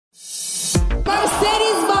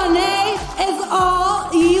are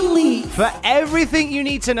elite. For everything you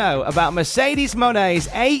need to know about Mercedes Moné's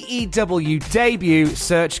AEW debut,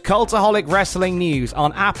 search Cultaholic Wrestling News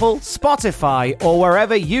on Apple, Spotify, or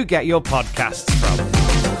wherever you get your podcasts from.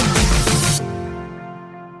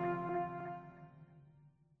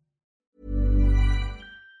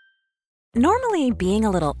 Normally, being a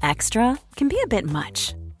little extra can be a bit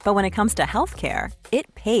much. But when it comes to healthcare,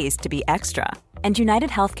 it pays to be extra. And United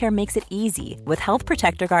Healthcare makes it easy with Health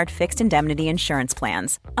Protector Guard fixed indemnity insurance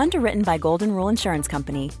plans. Underwritten by Golden Rule Insurance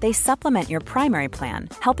Company, they supplement your primary plan,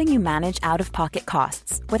 helping you manage out-of-pocket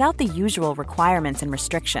costs without the usual requirements and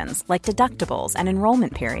restrictions like deductibles and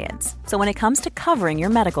enrollment periods. So when it comes to covering your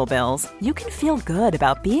medical bills, you can feel good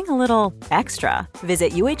about being a little extra.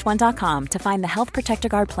 Visit uh1.com to find the Health Protector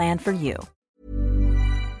Guard plan for you.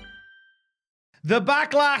 The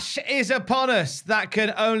backlash is upon us. That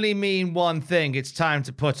can only mean one thing. It's time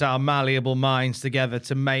to put our malleable minds together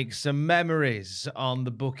to make some memories on the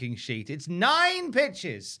booking sheet. It's 9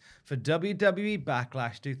 pitches for WWE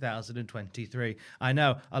Backlash 2023. I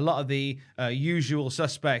know a lot of the usual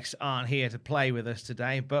suspects aren't here to play with us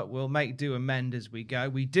today, but we'll make do and mend as we go.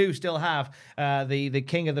 We do still have the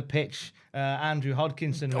king of the pitch, Andrew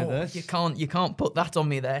Hodkinson, with us. You can't put that on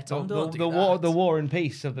me there, Tom. The war and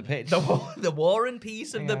peace of the pitch. The war and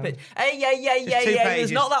peace of the pitch. Hey, yeah.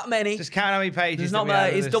 There's not that many. Just count how many pages. There's not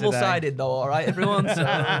many. It's double-sided though, all right, everyone. So.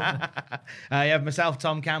 You have myself,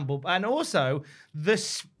 Tom Campbell, and also the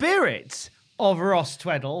spirit of Ross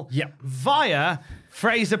Tweddle via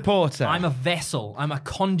Fraser Porter. I'm a vessel. I'm a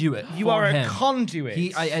conduit. You are a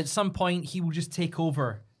conduit. At some point, he will just take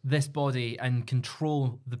over this body and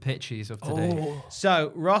control the pitches of today.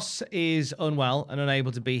 So Ross is unwell and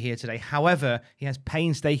unable to be here today. However, he has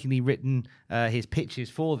painstakingly written his pitches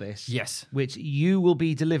for this. Yes. Which you will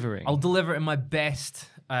be delivering. I'll deliver it in my best.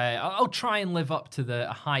 I'll try and live up to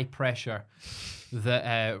the high pressure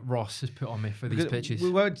that Ross has put on me for these pitches.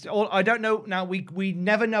 I don't know. Now, we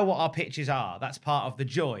never know what our pitches are. That's part of the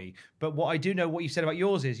joy. But what I do know, what you said about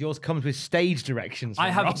yours is, yours comes with stage directions.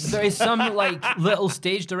 There is some like little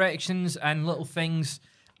stage directions and little things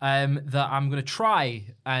that I'm going to try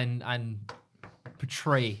and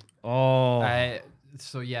portray.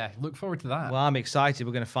 So yeah, look forward to that. Well, I'm excited.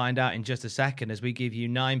 We're going to find out in just a second as we give you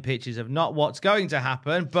 9 pitches of not what's going to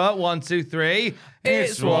happen, but 1, 2, 3.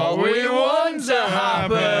 It's what we want to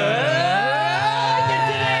happen.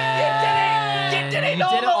 You did it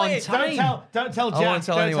on time. Don't tell Jack.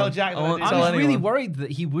 Don't tell Jack. I was really worried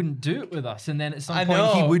that he wouldn't do it with us, and then at some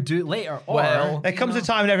point he would do it later. There comes a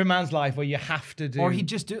time in every man's life where you have to do. Or he'd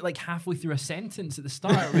just do it like halfway through a sentence at the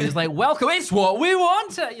start, where he's like, "Welcome, it's what we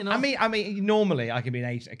want." I mean, normally I can be an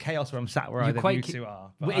agent of chaos where I'm sat where either you two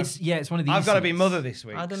are. But it's one of these. I've got to be mother this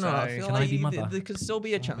week. I don't know. I feel like there could still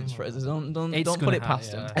be a chance for us. Don't put it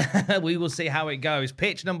past him. We will see how it goes.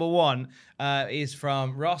 Pitch number 1 is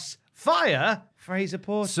from Ross. Fire Fraser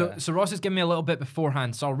Porter. So Ross has given me a little bit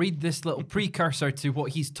beforehand, so I'll read this little precursor to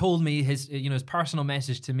what he's told me, his personal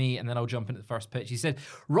message to me, and then I'll jump into the first pitch. He said,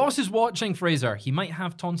 Ross is watching Fraser. He might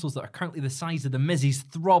have tonsils that are currently the size of the Mizzy's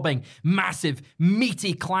throbbing, massive,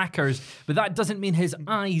 meaty clackers, but that doesn't mean his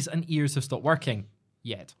eyes and ears have stopped working.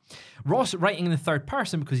 Yet. Ross, writing in the third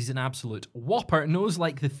person because he's an absolute whopper, knows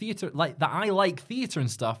that I like theatre and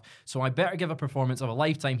stuff, so I better give a performance of a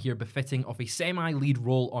lifetime here befitting of a semi-lead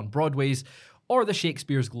role on Broadway's or the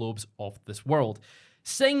Shakespeare's Globes of this world.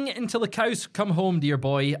 Sing until the cows come home, dear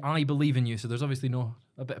boy. I believe in you. So there's obviously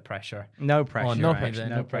a bit of pressure. No pressure.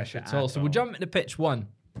 No pressure at all. So we'll jump into pitch 1.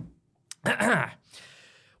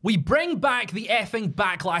 We bring back the effing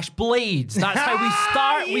Backlash blades. That's how we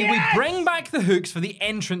start. Yes! We bring back the hooks for the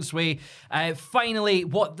entranceway. Finally,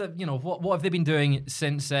 what have they been doing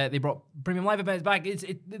since they brought Premium Live events back?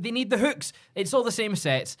 They need the hooks. It's all the same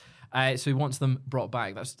sets. So he wants them brought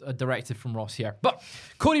back. That's a directive from Ross here. But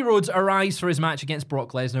Cody Rhodes arrives for his match against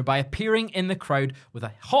Brock Lesnar by appearing in the crowd with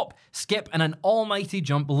a hop, skip, and an almighty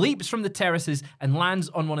jump, leaps from the terraces and lands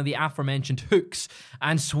on one of the aforementioned hooks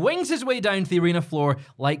and swings his way down to the arena floor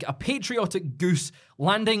like a patriotic goose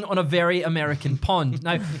landing on a very American pond.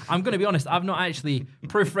 Now, I'm going to be honest, I've not actually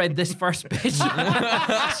proofread this first pitch. So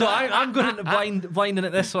I'm going into blinding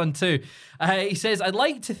at this one too. He says, I'd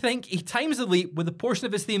like to think he times the leap with a portion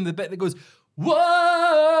of his theme, the bit that goes,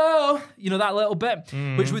 whoa! You know, that little bit,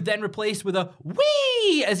 which would then replace with a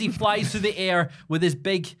whee as he flies through the air with his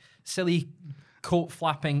big, silly coat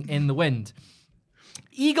flapping in the wind.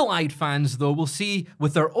 Eagle-eyed fans, though, will see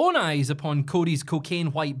with their own eyes upon Cody's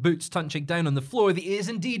cocaine-white boots touching down on the floor that he is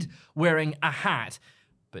indeed wearing a hat.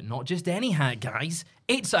 But not just any hat, guys.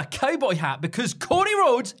 It's a cowboy hat because Cody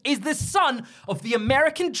Rhodes is the son of the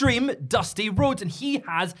American Dream, Dusty Rhodes, and he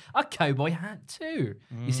has a cowboy hat too.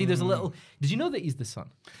 You see, there's a little... Did you know that he's the son?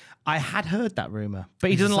 I had heard that rumor,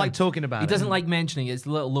 but he doesn't like talking about it. He doesn't like mentioning it. It's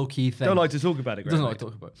a little low-key thing. Don't like to talk about it. Doesn't like to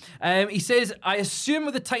talk about it. He says, I assume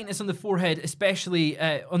with the tightness on the forehead, especially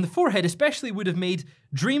would have made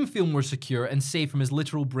Dream feel more secure and safe from his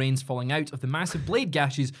literal brains falling out of the massive blade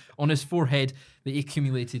gashes on his forehead that he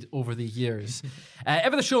accumulated over the years.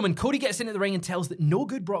 Ever the showman, Cody gets into the ring and tells that no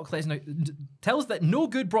good Brock Lesnar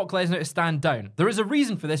to stand down. There is a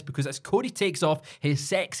reason for this because as Cody takes off his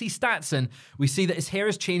sexy Stetson, we see that his hair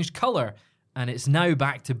has changed color and it's now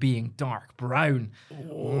back to being dark brown.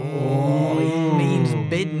 Oh, it means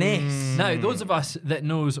business. Now, those of us that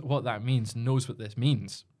knows what that means knows what this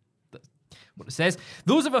means. What it says.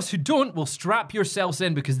 Those of us who don't will strap yourselves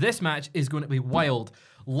in because this match is going to be wild.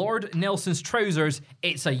 Lord Nelson's trousers,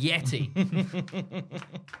 it's a Yeti.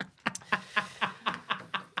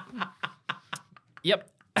 Yep.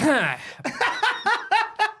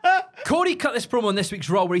 Cody cut this promo on this week's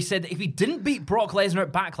Raw where he said that if he didn't beat Brock Lesnar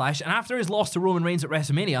at Backlash and after his loss to Roman Reigns at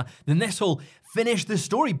WrestleMania, then this whole finish the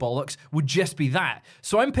story bollocks would just be that.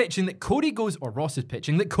 So I'm pitching that Ross is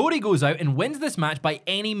pitching, that Cody goes out and wins this match by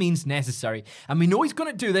any means necessary. And we know he's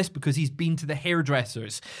going to do this because he's been to the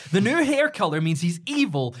hairdressers. The new hair color means he's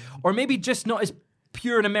evil, or maybe just not as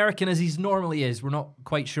pure and American as he normally is. We're not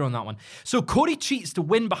quite sure on that one. So Cody cheats to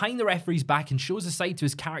win behind the referee's back and shows a side to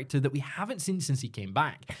his character that we haven't seen since he came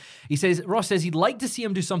back. Ross says he'd like to see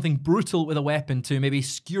him do something brutal with a weapon too, maybe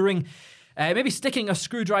sticking a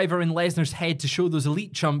screwdriver in Lesnar's head to show those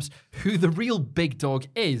elite chumps who the real big dog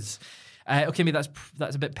is. Okay, maybe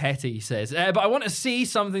that's a bit petty, he says. But I want to see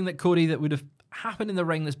something that would have happened in the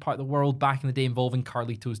ring that's part of the world back in the day involving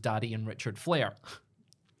Carlito's daddy and Richard Flair.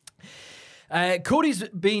 Cody's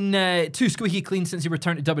been too squeaky clean since he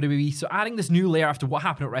returned to WWE, so adding this new layer after what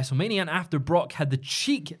happened at WrestleMania and after Brock had the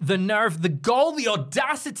cheek, the nerve, the gall, the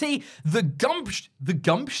audacity, the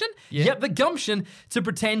gumption? Yeah. Yep, the gumption to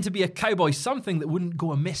pretend to be a cowboy, something that wouldn't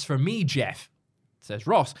go amiss for me, Jeff. Says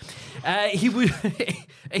Ross. He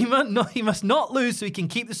must not lose so he can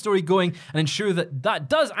keep the story going and ensure that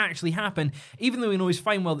does actually happen, even though he knows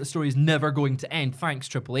fine well that the story is never going to end. Thanks,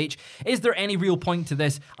 Triple H. Is there any real point to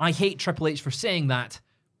this? I hate Triple H for saying that.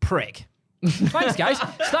 Prick. Thanks, guys. So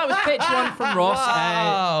that was pitch one from Ross.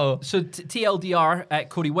 Wow. So TLDR,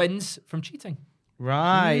 Cody wins from cheating.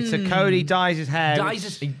 Right, so Cody dyes his hair.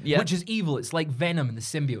 Which is evil. It's like Venom in the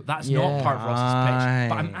symbiote. That's not part of Ross's pitch,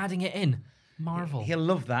 but I'm adding it in. Marvel. He'll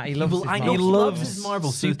love that. He loves his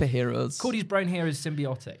Marvel. Superheroes. So Cody's brown hair is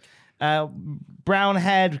symbiotic.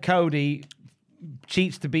 Brown-haired Cody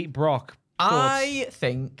cheats to beat Brock. I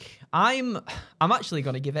think I'm actually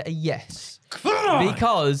going to give it a yes.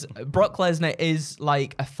 Because Brock Lesnar is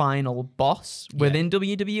like a final boss within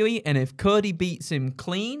WWE, and if Cody beats him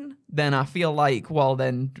clean, then I feel like,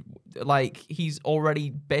 he's already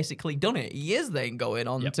basically done it. He is then going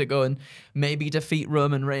on to go and maybe defeat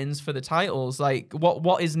Roman Reigns for the titles. Like,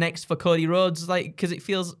 what is next for Cody Rhodes? Like, because it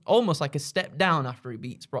feels almost like a step down after he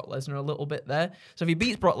beats Brock Lesnar a little bit there. So if he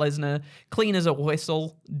beats Brock Lesnar, clean as a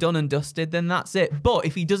whistle, done and dusted, then that's it. But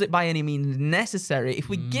if he does it by any means necessary, if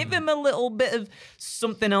we give him a little bit of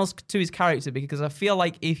something else to his character, because I feel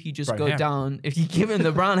like if you just if you give him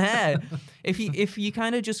the brown hair, if you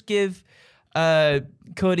kind of just give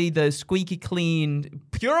Cody the squeaky clean,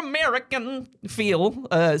 pure American feel,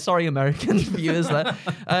 sorry American viewers there,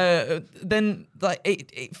 then like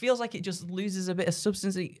it feels like it just loses a bit of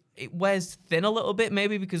substance. It wears thin a little bit,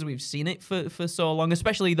 maybe because we've seen it for so long,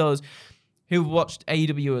 especially those who've watched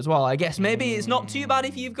AEW as well. I guess maybe it's not too bad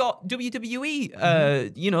if you've got WWE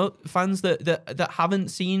fans that haven't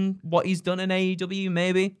seen what he's done in AEW,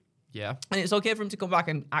 maybe. Yeah. And it's okay for him to come back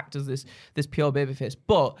and act as this pure babyface,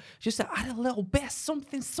 but just to add a little bit of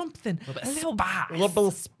something. A little bit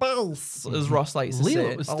of space, as Ross likes to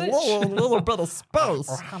say. A little bit of space.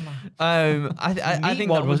 I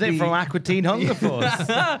think what was it from Aqua Teen Hunger Force?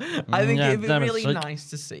 I think it'd be really nice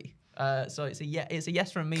to see. So it's a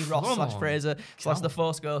yes from me, Ross / Fraser / the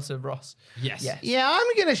Force Ghost of Ross. Yes. Yeah,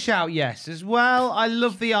 I'm going to shout yes as well. I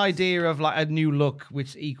love the idea of like a new look,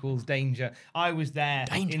 which equals danger. I was there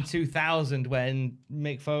in 2000 when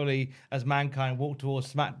Mick Foley as Mankind walked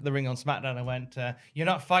towards the ring on SmackDown and went, "You're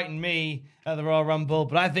not fighting me at the Royal Rumble,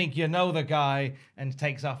 but I think you know the guy," and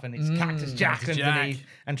takes off and it's Cactus Jack underneath.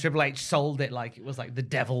 And Triple H sold it like it was like the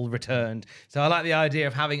devil returned. So I like the idea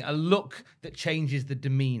of having a look that changes the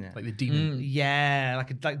demeanor. like the demon. Yeah,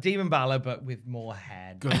 like Demon Balor, but with more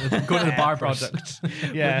hair. Go to the bar product.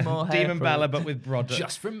 Yeah, more hair Demon Balor, but with product.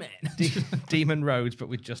 Just for men. Demon Rhodes, but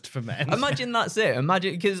with just for men. Imagine that's it.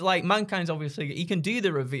 Imagine, because like Mankind's obviously, he can do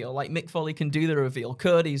the reveal. Like Mick Foley can do the reveal.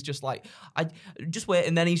 Cody's just like, I just wait,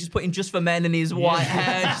 and then he's just putting just for men in his white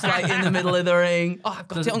hair, just like in the middle of the ring. Oh, I've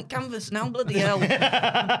got it on canvas now, bloody hell.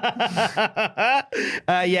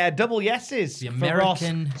 Yeah, double yeses. The for Ross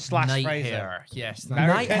American / night Fraser. hair. Yes.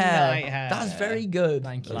 American Night hair. night hair. That's very good.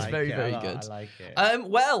 Thank you. That's Like very, it a very lot. good. I like it.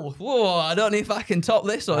 Well, whoa, I don't know if I can top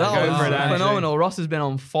this one. Go That for was it, actually. phenomenal. Ross has been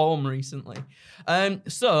on form recently.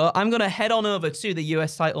 So I'm going to head on over to the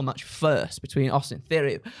US title match first between Austin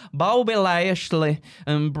Theory, Bobby Lashley,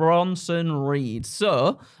 and Bronson Reed.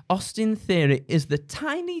 So Austin Theory is the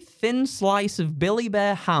tiny thin slice of Billy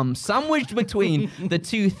Bear ham sandwiched between the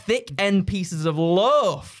two thick end pieces of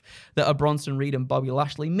loaf that are Bronson Reed and Bobby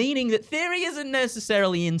Lashley, meaning that Theory isn't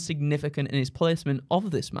necessarily insignificant in his placement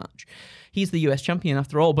of this match. He's the US champion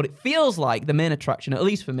after all, but it feels like the main attraction, at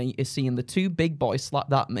least for me, is seeing the two big boys slap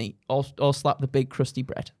that meat or slap the big crusty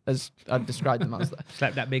bread, as I've described them as there.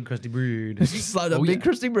 Slap that big crusty brood. Slap that big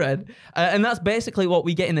crusty bread. And that's basically what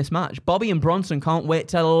we get in this match. Bobby and Bronson can't wait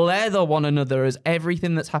to leather one another as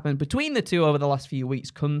everything that's happened between the two over the last few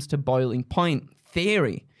weeks comes to boiling point.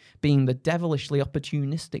 Theory, being the devilishly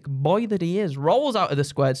opportunistic boy that he is, rolls out of the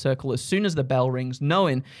squared circle as soon as the bell rings,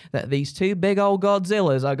 knowing that these two big old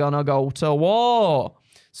Godzillas are gonna go to war.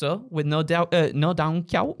 So, with no countouts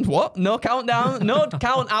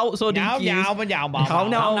or DQs. Count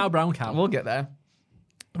now, brown cow. We'll get there.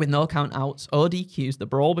 With no countouts or DQs, the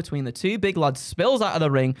brawl between the two big lads spills out of the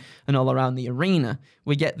ring and all around the arena.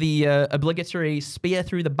 We get the obligatory spear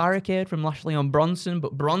through the barricade from Lashley on Bronson,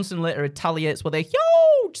 but Bronson later retaliates with a huge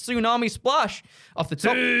tsunami splash off the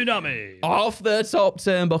top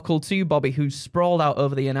turnbuckle to Bobby, who's sprawled out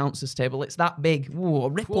over the announcers table. It's that big. Whoa,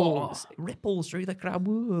 ripples through the crowd.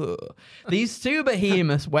 Whoa. These two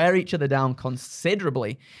behemoths wear each other down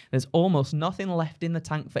considerably. There's almost nothing left in the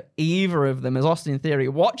tank for either of them as Austin Theory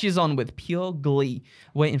watches on with pure glee,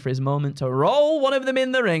 waiting for his moment to roll one of them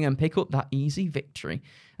in the ring and pick up that easy victory.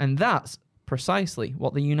 And that's precisely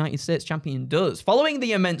what the United States champion does. Following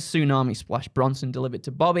the immense tsunami splash Bronson delivered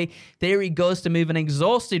to Bobby, Theory goes to move an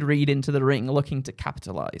exhausted Reed into the ring, looking to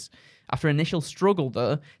capitalize. After initial struggle,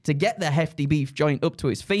 though, to get the hefty beef joint up to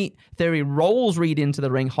his feet, Theory rolls Reed into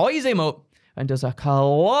the ring, hoists him up, and does a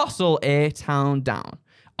colossal A-Town down.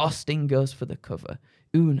 Austin goes for the cover.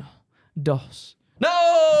 Uno, dos.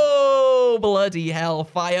 No! Bloody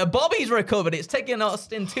hellfire. Bobby's recovered. It's taken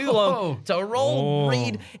Austin too long to roll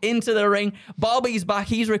Reed into the ring. Bobby's back.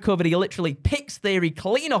 He's recovered. He literally picks Theory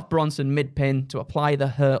clean off Bronson mid-pin to apply the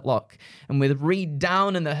Hurt Lock. And with Reed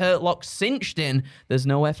down and the Hurt Lock cinched in, there's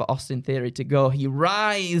nowhere for Austin Theory to go. He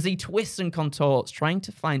writhes, he twists and contorts, trying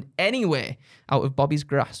to find any way out of Bobby's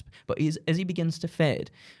grasp. But as he begins to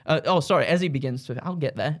fade. As he begins to... I'll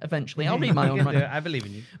get there eventually. I'll read my own mind. I believe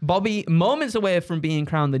in you. Bobby, moments away from being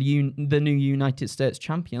crowned the new United States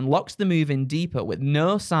champion, locks the move in deeper with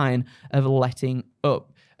no sign of letting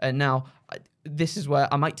up. And now, this is where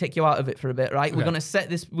I might take you out of it for a bit, right? Okay. We're gonna set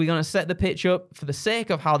the pitch up for the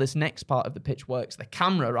sake of how this next part of the pitch works. The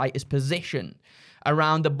camera, right, is positioned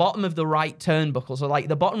around the bottom of the right turnbuckle. So like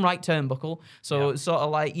the bottom right turnbuckle. So it's sort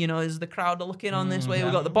of like, as the crowd are looking on this way,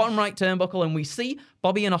 we've got the bottom right turnbuckle and we see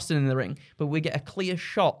Bobby and Austin in the ring, but we get a clear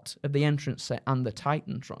shot of the entrance set and the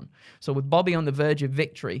Titantron. So with Bobby on the verge of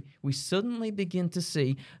victory, we suddenly begin to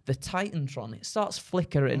see the Titantron. It starts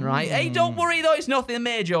flickering, right? Hey, don't worry though, it's nothing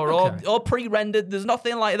major or pre-rendered. There's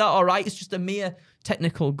nothing like that, all right? It's just a mere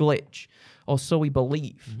technical glitch. Or so we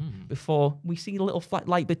believe. Before we see a little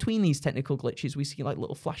like between these technical glitches, we see like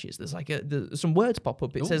little flashes. There's like some words pop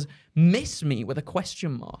up. It says "miss me" with a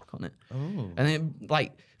question mark on it, and it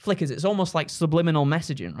like flickers. It's almost like subliminal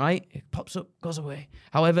messaging, right? It pops up, goes away.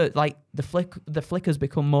 However, like the flickers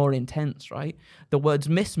become more intense, right? The words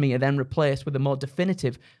 "miss me" are then replaced with a more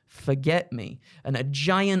definitive "forget me," and a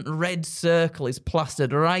giant red circle is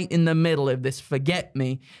plastered right in the middle of this "forget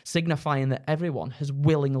me," signifying that everyone has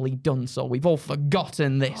willingly done so. We've all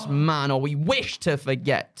forgotten this man, or we wish to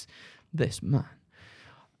forget this man.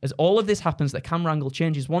 As all of this happens, the camera angle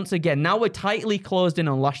changes once again. Now we're tightly closed in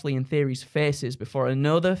on Lashley and Theory's faces before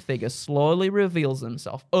another figure slowly reveals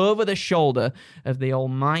himself over the shoulder of the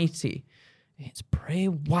almighty. It's Bray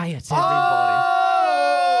Wyatt, everybody.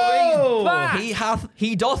 Oh! back.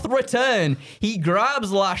 He doth return. He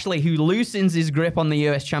grabs Lashley, who loosens his grip on the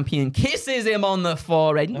US champion, kisses him on the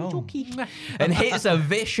forehead, and hits a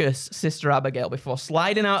vicious Sister Abigail before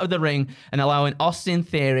sliding out of the ring and allowing Austin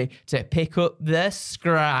Theory to pick up the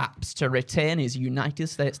scraps to retain his United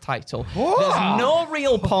States title. There's no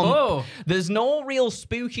real pomp. There's no real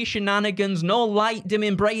spooky shenanigans. No light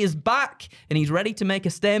dimming. Bray is back, and he's ready to make a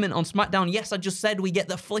statement on SmackDown. Yes, I just said we get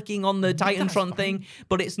the flicking on the Titantron thing,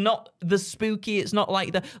 but it's not the spooky. It's not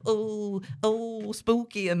like the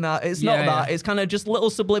spooky and that. It's not that. It's kind of just little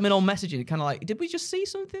subliminal messaging. Kind of like, did we just see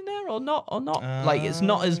something there or not? Like, it's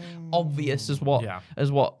not as obvious as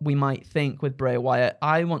what we might think with Bray Wyatt.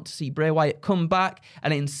 I want to see Bray Wyatt come back,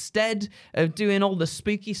 and instead of doing all the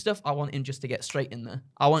spooky stuff, I want him just to get straight in there.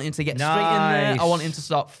 I want him to get straight in there. I want him to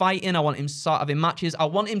start fighting. I want him to start having matches. I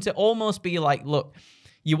want him to almost be like, look,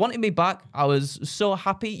 you wanted me back. I was so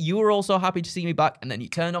happy. You were also happy to see me back, and then you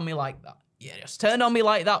turned on me like that. You just turned on me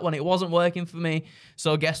like that when it wasn't working for me.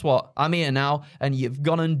 So guess what? I'm here now, and you've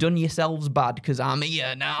gone and done yourselves bad because I'm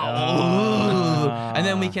here now. And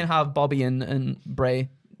then we can have Bobby and Bray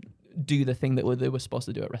do the thing that they were supposed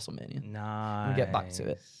to do at WrestleMania. Nice. We'll get back to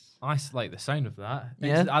it. I like the sound of that.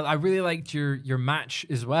 Yeah. I really liked your match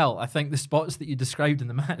as well. I think the spots that you described in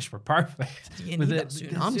the match were perfect. You With need the that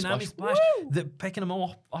tsunami splash. picking them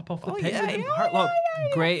all up off the pin. yeah.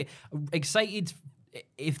 Great. Excited.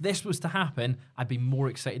 If this was to happen, I'd be more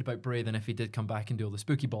excited about Bray than if he did come back and do all the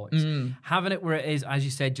spooky bollocks. Having it where it is, as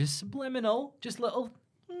you said, just subliminal, just little,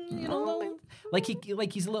 like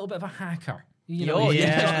he's a little bit of a hacker. You know,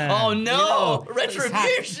 Oh no!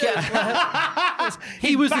 Retribution.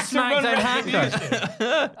 He was the SmackDown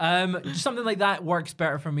hacker. Just something like that works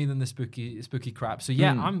better for me than the spooky crap. So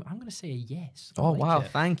yeah, I'm going to say a yes. Oh wow,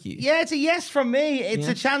 thank you. Yeah, it's a yes from me. It's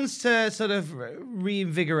a chance to sort of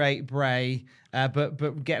reinvigorate Bray,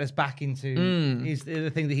 but get us back into the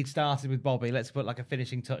thing that he'd started with Bobby. Let's put like a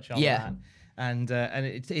finishing touch on that. And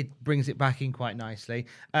it brings it back in quite nicely.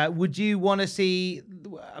 Would you want to see?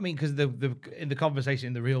 I mean, because in the conversation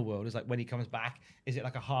in the real world is like when he comes back, is it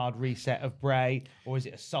like a hard reset of Bray or is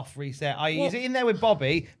it a soft reset? Is it in there with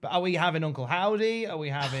Bobby? But are we having Uncle Howdy? Are we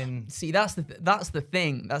having? See, that's the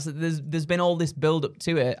thing. There's been all this build up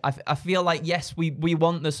to it. I feel like yes, we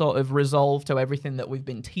want the sort of resolve to everything that we've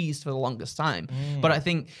been teased for the longest time. But I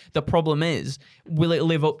think the problem is, will it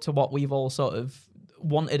live up to what we've all sort of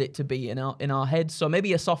wanted it to be in our heads? So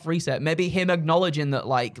maybe a soft reset, maybe him acknowledging that,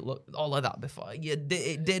 like, look, all of that before it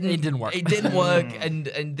didn't work,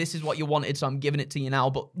 and this is what you wanted, so I'm giving it to you now.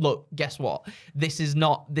 But look, guess what? This is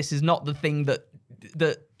not the thing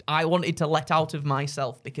that I wanted to let out of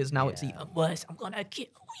myself, because now it's even worse. I'm gonna kill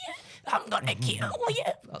you. I'm gonna kill you.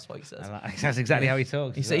 That's what he says. That's exactly how he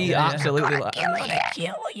talks. You see, absolutely. I'm gonna kill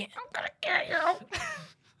you. I'm gonna kill you.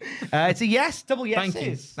 It's a yes, double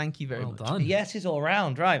yeses. Thank you very much. Done. Yeses all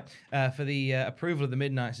around, right? For the approval of the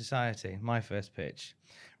Midnight Society, my first pitch.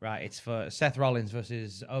 Right, it's for Seth Rollins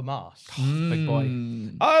versus Omos. Big boy.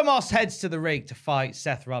 Omos heads to the ring to fight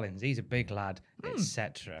Seth Rollins. He's a big lad,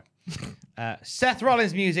 etc. Seth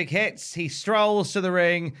Rollins' music hits. He strolls to the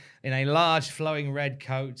ring in a large flowing red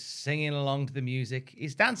coat, singing along to the music.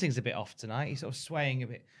 His dancing's a bit off tonight. He's sort of swaying a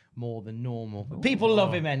bit more than normal. But people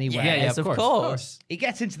love him anyway. Yeah, of course. He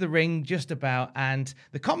gets into the ring just about, and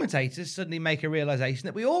the commentators suddenly make a realization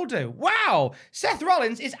that we all do. Wow, Seth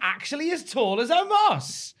Rollins is actually as tall as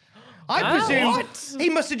Omos. I presume he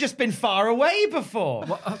must have just been far away before.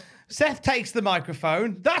 Seth takes the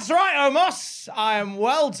microphone. That's right, Omos. I am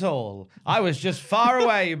well tall. I was just far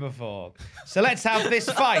away before. So let's have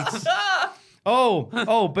this fight.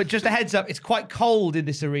 But just a heads up, it's quite cold in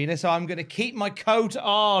this arena, so I'm going to keep my coat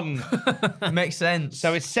on. Makes sense.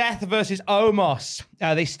 So it's Seth versus Omos.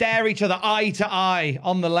 They stare each other eye to eye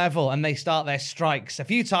on the level, and they start their strikes. A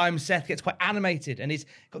few times, Seth gets quite animated, and he's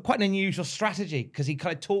got quite an unusual strategy, because he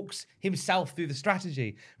kind of talks himself through the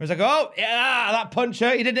strategy. Where he's like, oh, yeah, that punch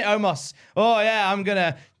hurt you, didn't it, Omos? Oh, yeah, I'm going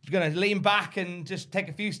to lean back and just take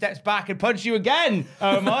a few steps back and punch you again,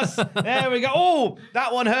 Omos. There we go. Oh,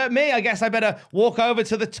 that one hurt me. I guess I better walk over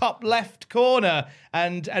to the top left corner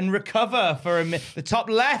and recover for a minute. The top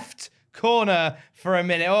left corner for a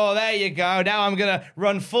minute. Oh, there you go. Now I'm going to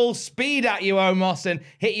run full speed at you, Omos, and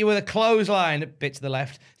hit you with a clothesline. A bit to the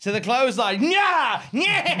left. To the clothesline. Yeah!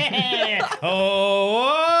 Yeah!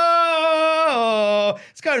 Oh!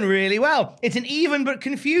 It's going really well. It's an even but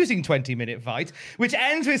confusing 20-minute fight, which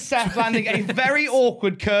ends with Seth landing a very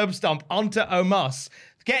awkward curb stomp onto Omos.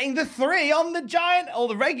 getting the 3 on the giant or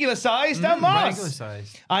the regular sized Omos. Regular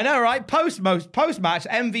size. I know, right? Post match,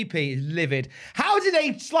 MVP is livid. How did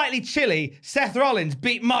a slightly chilly Seth Rollins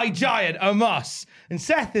beat my giant Omos? And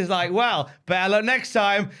Seth is like, well, better luck next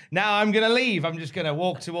time. Now I'm going to leave. I'm just going to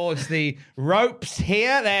walk towards the ropes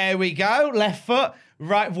here. There we go. Left foot,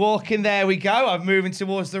 right, walking. There we go. I'm moving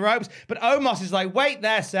towards the ropes. But Omos is like, wait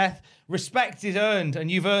there, Seth. Respect is earned,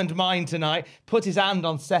 and you've earned mine tonight. Put his hand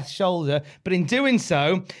on Seth's shoulder, but in doing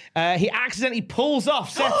so, he accidentally pulls off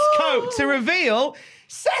Seth's coat to reveal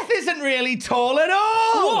Seth isn't really tall at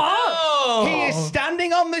all. What? He is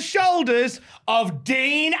standing on the shoulders of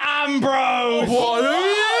Dean Ambrose. What are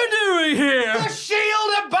you doing here? The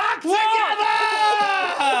Shield are back together!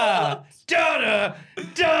 Da-da,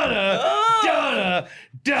 da-da, da-da,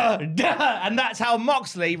 da-da. And that's how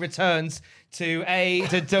Moxley returns to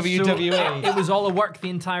WWE. So, it was all a work the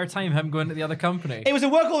entire time, him going to the other company. It was a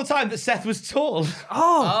work all the time that Seth was tall.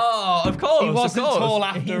 Oh, of course. He wasn't of course. tall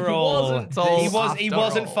after He all. wasn't tall He after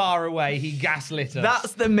wasn't all. far away. He gaslit us.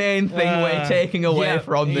 That's the main thing we're taking away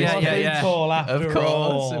from this. yeah, He wasn't yeah. tall after Of course,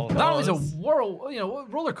 all. of course. That was a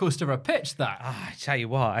roller coaster of a pitch. That. I tell you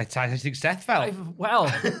what, I think Seth felt.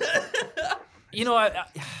 Well,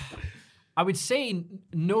 I would say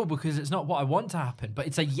no because it's not what I want to happen, but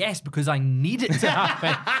it's a yes because I need it to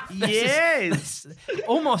happen. Yes.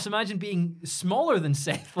 Almost imagine being smaller than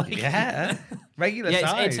Seth. Like, Yeah. Regular yeah,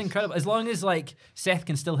 size. it's incredible. As long as like Seth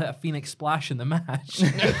can still hit a Phoenix Splash in the match.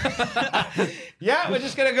 Yeah, we're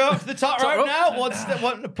just gonna go up to the top Top rope rope. now.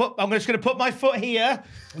 I'm just gonna put my foot here.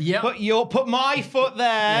 Yep. Put my foot there.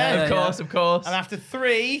 Yeah, Of course, of course. And after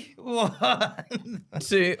 3, 1.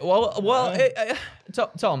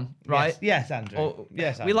 Tom, right? Yes, Andrew. Oh,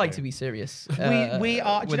 yes, we like Andrew. to be serious. We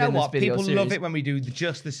are. Do you know within this what? video People series. love it when we do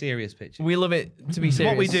just the serious picture. We love it to be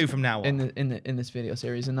serious. What we do from now on. in this video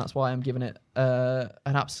series, and that's why I'm giving it an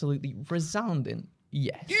absolutely resounding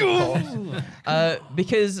yes. Of course.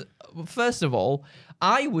 Because first of all,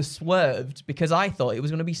 I was swerved because I thought it was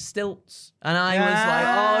going to be stilts, and I was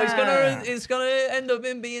like, it's gonna end up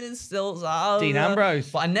in being in stilts. Dean Ambrose.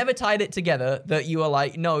 But I never tied it together that you were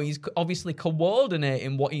like, no, he's obviously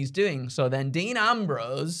coordinating what he's doing. So then Dean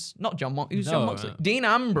Ambrose, not John Moxley, John Moxley, Dean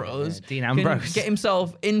Ambrose, Dean Ambrose. can get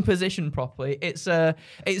himself in position properly.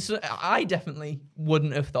 I definitely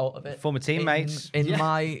wouldn't have thought of it. Former teammates. in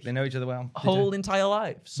my They know each other well. whole entire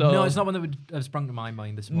life. So No, it's not one that would have sprung to my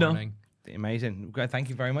mind this morning. Amazing. Thank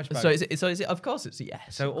you very much, both. So is it? Of course, it's a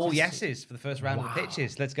yes. So all yeses for the first round of the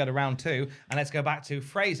pitches. Let's go to round 2, and let's go back to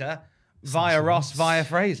Fraser via Ross via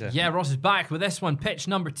Fraser. Yeah, Ross is back with this one. Pitch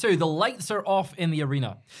number 2. The lights are off in the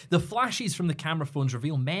arena. The flashes from the camera phones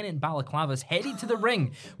reveal men in balaclavas heading to the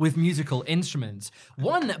ring with musical instruments.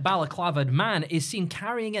 One balaclavaed man is seen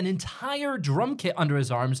carrying an entire drum kit under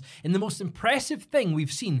his arms in the most impressive thing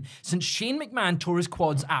we've seen since Shane McMahon tore his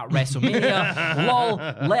quads at WrestleMania. Lol,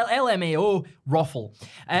 LMAO, ruffle.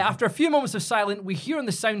 After a few moments of silence, we hear on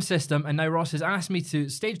the sound system, and now Ross has asked me to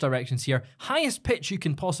stage directions here. Highest pitch you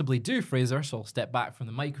can possibly do, Fraser, so I'll step back from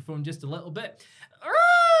the microphone just a little bit.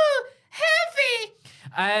 Heavy!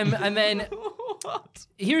 And then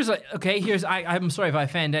I'm sorry if I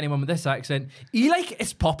offend anyone with this accent. You like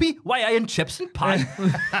it's poppy? Why I in chips and pie?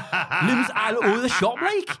 Limbs all over the shop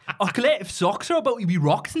like? Or if socks are about to be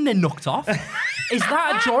rocked and then knocked off? Is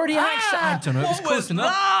that a Geordie accent? I don't know. It was close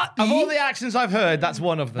enough. Of all the accents I've heard, that's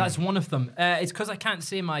one of them. That's one of them. It's because I can't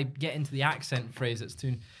say my get into the accent phrase. It's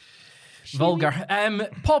too vulgar.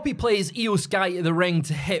 Poppy plays Io Sky to the ring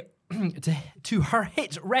to hit to her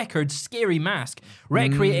hit record Scary Mask,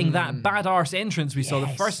 recreating that bad arse entrance we saw the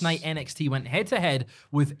first night NXT went head to head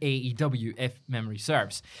with AEW, if memory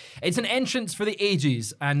serves. It's an entrance for the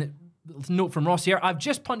ages, and note from Ross here, I've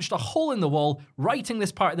just punched a hole in the wall writing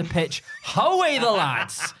this part of the pitch. Away the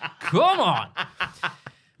lads! Come on!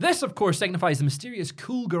 This, of course, signifies the mysterious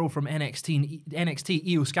cool girl from NXT,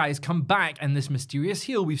 Io Sky, has come back, and this mysterious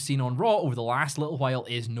heel we've seen on Raw over the last little while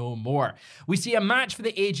is no more. We see a match for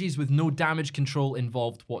the ages with no damage control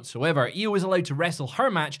involved whatsoever. Io is allowed to wrestle her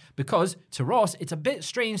match because, to Ross, it's a bit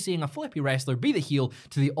strange seeing a flippy wrestler be the heel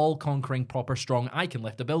to the all-conquering, proper, strong,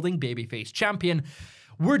 I-can-lift-a-building babyface champion.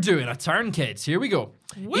 We're doing a turn, kids. Here we go.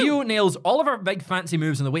 Io nails all of her big fancy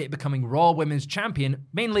moves on the way to becoming Raw Women's Champion,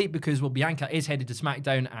 mainly because, Bianca is headed to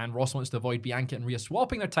SmackDown and Ross wants to avoid Bianca and Rhea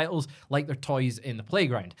swapping their titles like they're toys in the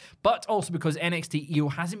playground. But also because NXT Io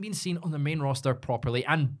hasn't been seen on the main roster properly,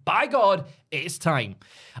 and by God, it's time.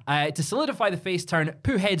 To solidify the face turn,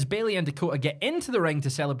 Pooh Heads, Bayley and Dakota get into the ring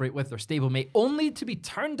to celebrate with their stablemate, only to be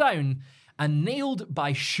turned down and nailed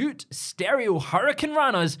by shoot stereo Hurricane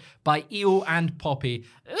Ranas by Io and Poppy.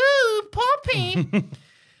 Ooh, Poppy!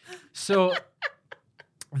 So,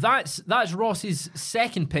 That's Ross's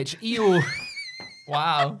second pitch. Io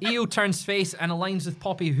Wow. Io turns face and aligns with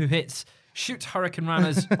Poppy, who hits shoot Hurricane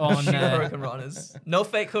Ranas on Hurricane Ranas. No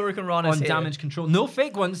fake Hurricane Ranas on here. damage control. No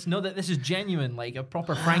fake ones. Know that this is genuine, like a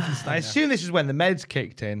proper Frankenstein. I assume this is when the meds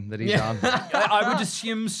kicked in that he's on. I would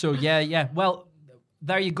assume so. Yeah. Well,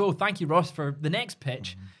 there you go. Thank you, Ross, for the next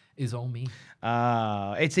pitch. Is all me.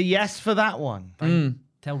 It's a yes for that one.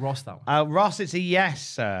 Tell Ross that one. Ross, it's a yes,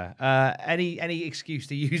 sir. Any excuse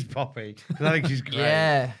to use Poppy? Because I think she's great.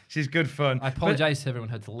 Yeah. She's good fun. I apologise to everyone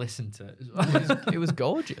who had to listen to it. As well. It was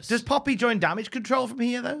gorgeous. Does Poppy join damage control from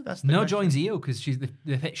here, though? That's the No, question. joins Io because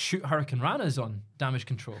they've hit shoot Hurricane Ranas on damage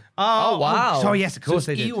control. Oh, wow. Sorry, yes, of So course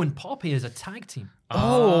it's they did. Io and Poppy as a tag team.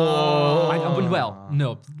 Oh.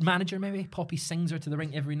 No. Manager maybe. Poppy sings her to the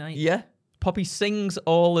ring every night. Yeah. Poppy sings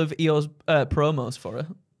all of Io's promos for her.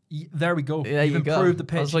 There we go. There You've you go. improved the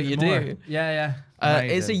pitch. That's what you even more. do. Yeah.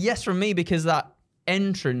 It's a yes from me because that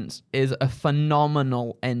entrance is a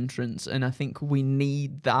phenomenal entrance, and I think we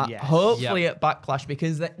need that. Yes. Hopefully at Backlash,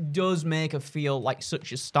 because that does make her feel like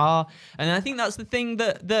such a star, and I think that's the thing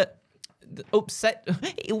that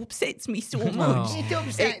upsets me so much.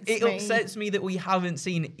 It upsets me that we haven't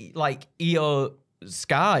seen like Io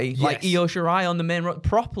Sky, like Io Shirai on the main road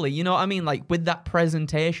properly. You know what I mean? Like with that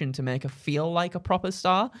presentation to make her feel like a proper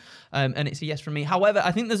star. And it's a yes from me. However,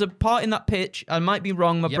 I think there's a part in that pitch. I might be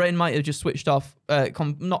wrong. My brain might have just switched off.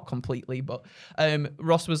 Not completely, but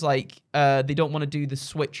Ross was like, they don't want to do the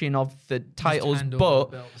switching of the titles, hand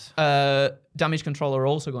over the but Damage Control are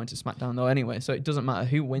also going to SmackDown though anyway, so it doesn't matter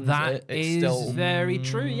who wins That it. It's is still very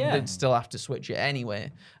true, yeah. They'd still have to switch it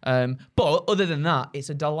anyway. But other than that, it's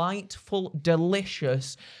a delightful,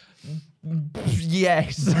 delicious,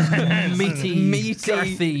 yes, meaty,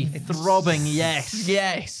 girthy, throbbing, yes.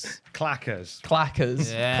 yes. Clackers.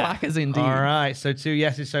 Clackers. Yeah. Clackers indeed. All right, so 2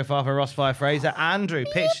 yeses so far for Ross Fire Fraser. Andrew,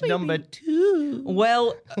 pitch number 2.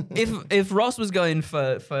 Well, if Ross was going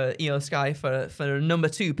for Io Sky for number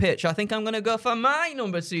 2 pitch, I think I'm going to go for my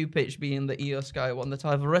number 2 pitch, being the Io Sky one that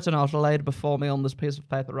I've written out laid before me on this piece of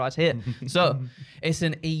paper right here. So it's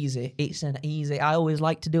an easy. I always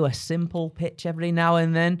like to do a simple pitch every now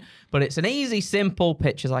and then, but it's an easy, simple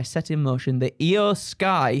pitch as I set in motion the Io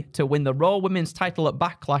Sky to win the Raw Women's title at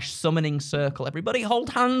Backlash summoning circle. Everybody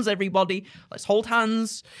hold hands, everybody. Let's hold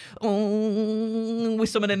hands. Oh, we're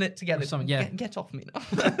summoning it together. Get off me now.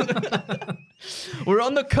 We're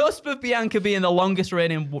on the cusp of Bianca being the longest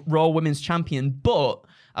reigning Raw Women's Champion, but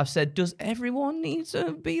I've said, does everyone need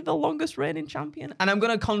to be the longest reigning champion? And I'm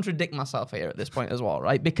going to contradict myself here at this point as well,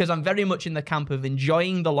 right? Because I'm very much in the camp of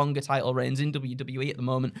enjoying the longer title reigns in WWE at the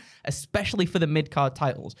moment, especially for the mid-card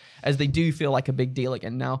titles, as they do feel like a big deal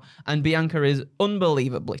again now. And Bianca is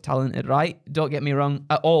unbelievably talented, right? Don't get me wrong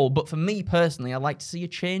at all. But for me personally, I'd like to see a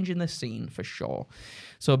change in the scene for sure.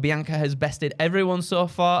 So Bianca has bested everyone so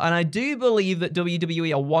far, and I do believe that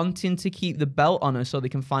WWE are wanting to keep the belt on her so they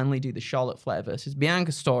can finally do the Charlotte Flair versus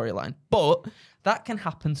Bianca storyline. But that can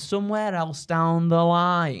happen somewhere else down the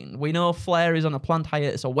line. We know Flair is on a planned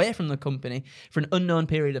hiatus away from the company for an unknown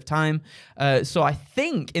period of time. So I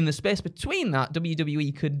think in the space between that,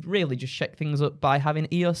 WWE could really just shake things up by having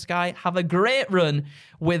Io Sky have a great run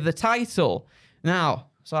with the title. Now,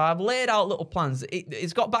 so I've laid out little plans.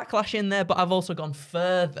 It's got Backlash in there, but I've also gone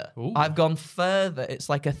further. Ooh. I've gone further. It's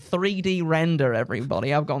like a 3D render,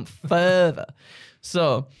 everybody. I've gone further.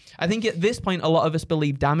 So I think at this point, a lot of us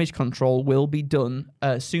believe Damage Control will be done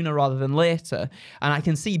sooner rather than later. And I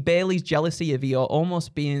can see Bayley's jealousy of Io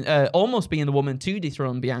almost being the woman to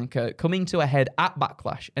dethrone Bianca, coming to a head at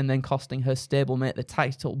Backlash and then costing her stablemate the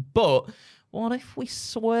title. But what if we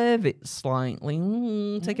swerve it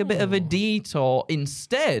slightly? Take a bit of a detour.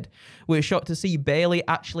 Instead, we're shocked to see Bayley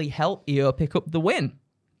actually help Io pick up the win.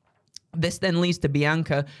 This then leads to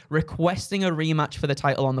Bianca requesting a rematch for the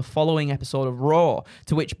title on the following episode of Raw,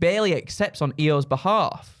 to which Bayley accepts on Io's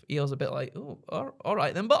behalf. Io's a bit like, oh, all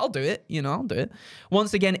right then, but I'll do it. I'll do it.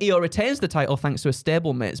 Once again, Io retains the title thanks to her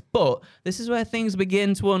stablemates, but this is where things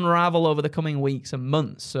begin to unravel over the coming weeks and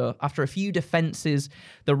months. So after a few defenses,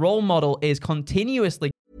 the role model is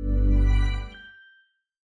continuously...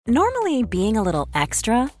 Normally, being a little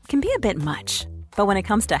extra can be a bit much. But when it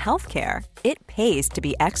comes to healthcare, it pays to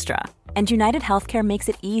be extra. And United Healthcare makes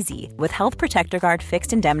it easy with Health Protector Guard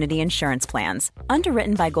fixed indemnity insurance plans.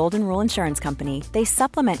 Underwritten by Golden Rule Insurance Company, they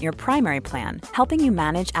supplement your primary plan, helping you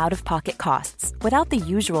manage out-of-pocket costs without the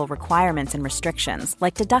usual requirements and restrictions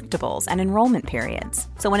like deductibles and enrollment periods.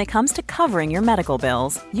 So when it comes to covering your medical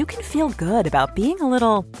bills, you can feel good about being a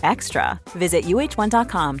little extra. Visit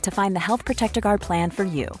uh1.com to find the Health Protector Guard plan for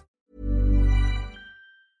you.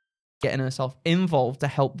 getting herself involved to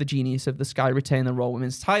help the Genius of the Sky retain the Raw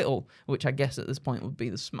Women's title, which I guess at this point would be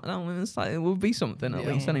the SmackDown Women's title. It would be something at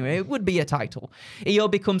least anyway. It would be a title. Io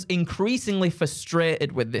becomes increasingly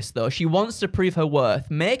frustrated with this though. She wants to prove her worth,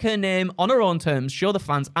 make her name on her own terms, show the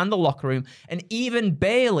fans and the locker room, and even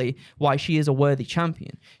Bayley why she is a worthy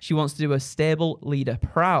champion. She wants to do a stable leader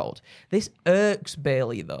proud. This irks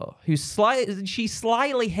Bayley though, who she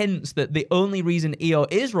slyly hints that the only reason Io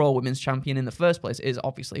is Raw Women's champion in the first place is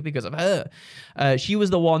obviously because of her. She was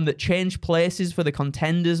the one that changed places for the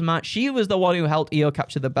contenders match. She was the one who helped Io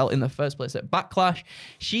capture the belt in the first place at Backlash.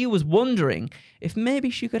 She was wondering if maybe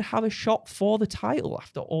she could have a shot for the title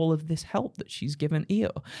after all of this help that she's given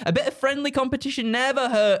Io. A bit of friendly competition never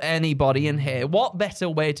hurt anybody in here. What better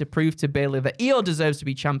way to prove to Bayley that Io deserves to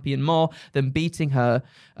be champion more than beating her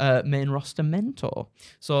main roster mentor?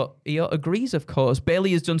 So Io agrees, of course.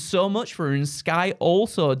 Bayley has done so much for her, and Sky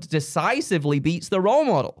also decisively beats the role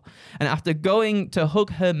model. And after going to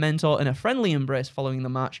hug her mentor in a friendly embrace following the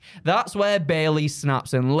match, that's where Bayley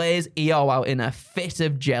snaps and lays Io out in a fit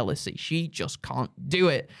of jealousy. She just can't do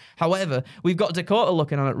it. However, we've got Dakota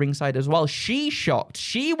looking on at ringside as well. She's shocked.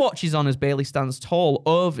 She watches on as Bayley stands tall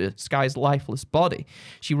over Sky's lifeless body.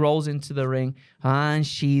 She rolls into the ring and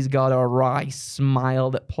she's got a wry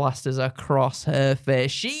smile that plasters across her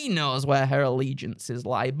face. She knows where her allegiances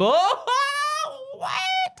lie. But wait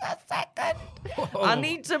a second. I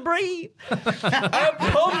need to breathe. A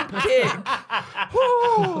pump kick.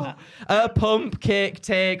 Woo. A pump kick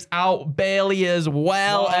takes out Bayley as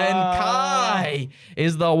well. Whoa. And Kai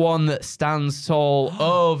is the one that stands tall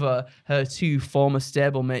over her two former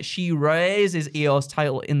stablemates. She raises Io's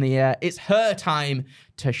title in the air. It's her time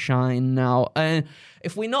to shine now. And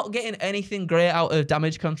if we're not getting anything great out of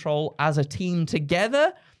Damage Control as a team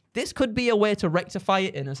together, this could be a way to rectify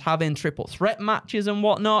it in us having triple threat matches and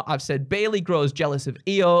whatnot. I've said Bayley grows jealous of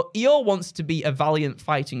Io. Io wants to be a valiant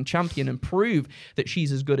fighting champion and prove that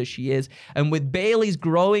she's as good as she is. And with Bayley's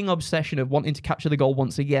growing obsession of wanting to capture the gold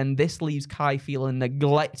once again, this leaves Kai feeling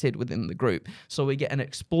neglected within the group. So we get an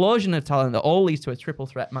explosion of talent that all leads to a triple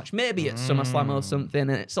threat match, maybe at SummerSlam or something.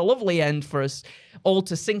 And it's a lovely end for us all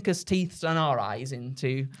to sink us teeth and our eyes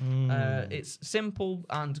into. It's simple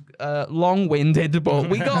and long-winded, but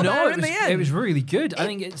we got there in the end. It was really good. I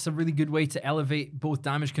think it's a really good way to elevate both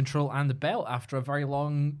Damage Control and the belt after a very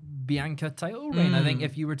long Bianca title reign. I think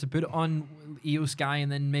if you were to put it on Io Sky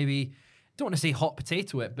and then maybe, don't want to say hot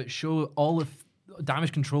potato it, but show all of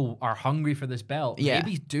Damage Control are hungry for this belt.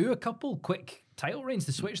 Maybe do a couple quick title reigns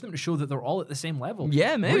to switch them to show that they're all at the same level.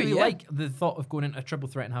 Yeah, maybe. Really like the thought of going into a triple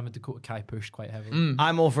threat and having Dakota Kai pushed quite heavily.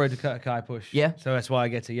 I'm all for a Dakota Kai push. Yeah. So that's why I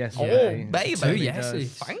get a yes. Oh, Yeah. baby. Two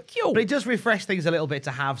yeses. Thank you. But it does refresh things a little bit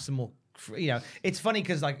to have some more, it's funny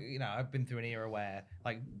because, I've been through an era where,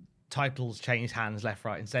 titles changed hands left,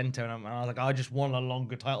 right, and center, and I was like, I just want a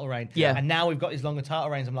longer title reign. Yeah. And now we've got these longer title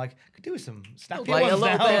reigns. I'm like, I could do with some snappy Like a ones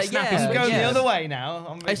little now. bit, Snappy yeah, going yeah. the other way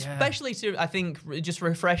now. Especially to, I think, just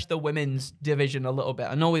refresh the women's division a little bit.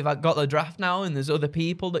 I know we've got the draft now, and there's other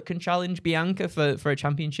people that can challenge Bianca for a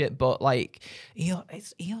championship, but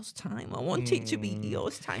it's Io's time. I want it to be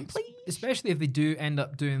Io's time, please. Especially if they do end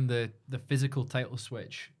up doing the physical title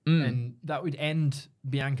switch, and that would end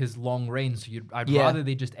Bianca's long reign. So I'd rather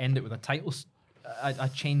they just end it with a title, a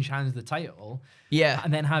change hands of the title,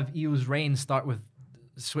 and then have Io's reign start with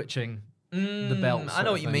switching the belts. I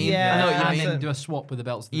know what you mean. Yeah, I know what you and mean. then do a swap with the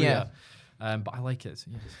belts. But I like it.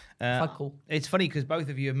 Yes. Cool. It's funny because both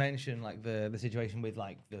of you have mentioned the situation with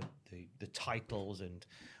the titles and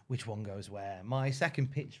which one goes where. My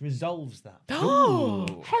second pitch resolves that. Oh,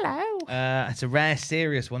 hello. It's a rare,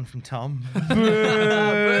 serious one from Tom.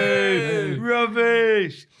 Boo!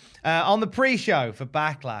 Rubbish! On the pre-show for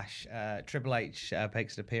Backlash, Triple H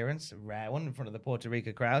makes an appearance, a rare one, in front of the Puerto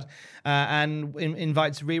Rico crowd, and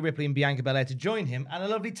invites Rhea Ripley and Bianca Belair to join him at a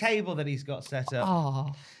lovely table that he's got set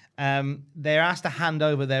up. They're asked to hand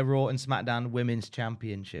over their Raw and SmackDown Women's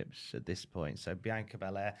Championships at this point. So Bianca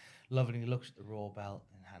Belair lovingly looks at the Raw belt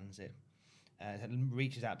and hands it.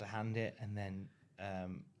 Reaches out to hand it, and then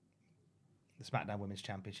the SmackDown Women's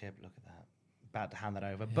Championship, look at that, about to hand that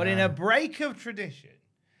over. But in a break of tradition,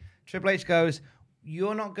 Triple H goes,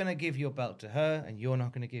 you're not going to give your belt to her, and you're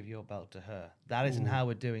not going to give your belt to her. That isn't how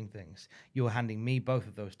we're doing things. You're handing me both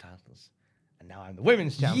of those titles. And now I'm the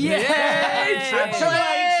women's champion. Yes! And Triple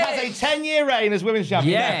H has a 10-year reign as women's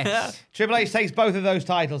champion. Yes. Triple H takes both of those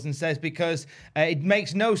titles and says because it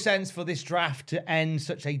makes no sense for this draft to end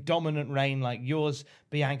such a dominant reign like yours,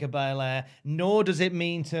 Bianca Belair, nor does it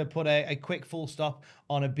mean to put a quick full stop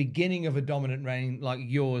on a beginning of a dominant reign like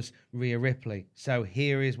yours, Rhea Ripley. So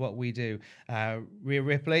here is what we do. Rhea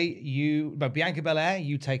Ripley, Bianca Belair,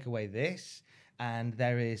 you take away this. And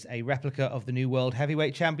there is a replica of the new World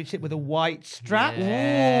Heavyweight Championship with a white strap.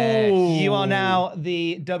 Yes. You are now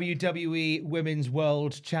the WWE Women's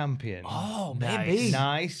World Champion. Oh, maybe.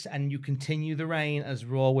 Nice. And you continue the reign as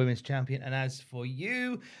Raw Women's Champion. And as for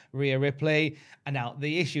you, Rhea Ripley, and now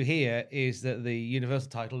the issue here is that the Universal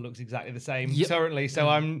title looks exactly the same currently.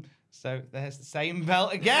 So there's the same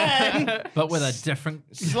belt again. But with a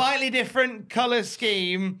different... Slightly different color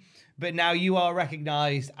scheme. But now you are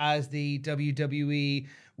recognized as the WWE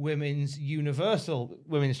Universal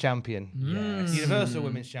Women's Champion. Yes. Universal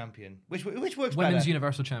Women's Champion. Which works better? Women's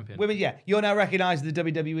Universal Champion. You're now recognized as the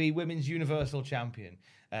WWE Women's Universal Champion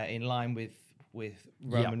in line with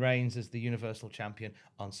Roman Reigns as the Universal Champion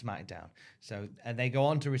on SmackDown. So, and they go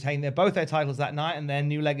on to retain both their titles that night, and their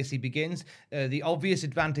new legacy begins. The obvious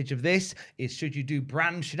advantage of this is should you do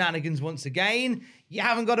brand shenanigans once again, you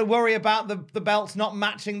haven't got to worry about the belts not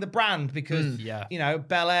matching the brand because,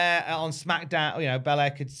 Belair on SmackDown,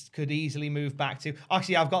 Belair could easily move back to...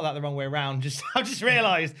 Actually, I've got that the wrong way around. I've just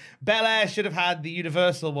realized Belair should have had the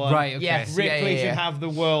Universal one. Right, okay. Yes. Ripley should have the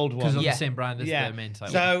World one. Because on the same brand as the main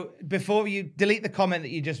title. So before you delete the comment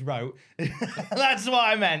that you just wrote, that's what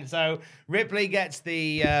I meant. So Ripley gets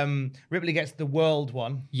the World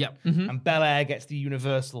one. Yep. And Belair gets the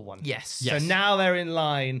Universal one. Yes. So now they're in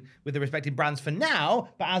line with the respective brands for now.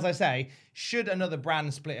 But as I say, should another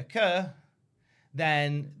brand split occur,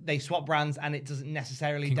 then they swap brands and it doesn't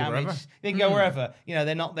necessarily damage. They can go wherever.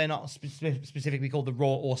 They're not specifically called the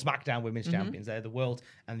Raw or SmackDown Women's Champions. They're the World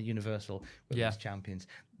and the Universal Women's Champions.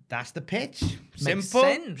 That's the pitch. Simple,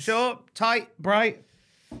 sense. short, tight, bright.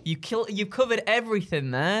 You've covered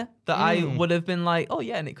everything there that I would have been like, oh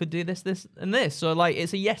yeah, and it could do this, this, and this. So like,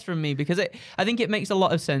 it's a yes from me because I think it makes a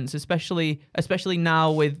lot of sense, especially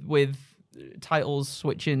now with titles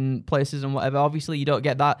switching places and whatever. Obviously, you don't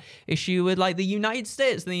get that issue with like the United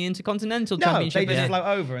States and the Intercontinental Championship. They just float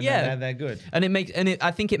over and they're good. And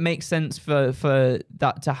I think it makes sense for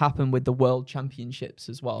that to happen with the World Championships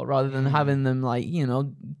as well, rather than having them like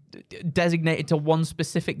designated to one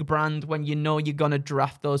specific brand when you're gonna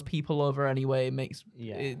draft those people over anyway. It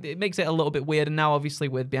makes it a little bit weird. And now obviously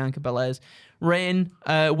with Bianca Belair's reign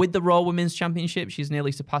with the Raw Women's Championship, she's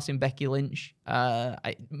nearly surpassing Becky Lynch.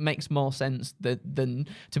 It makes more sense than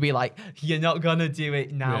to be like, you're not gonna do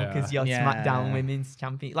it now because you're SmackDown Women's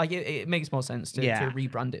Champion. Like it makes more sense to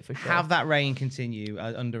rebrand it for sure. Have that reign continue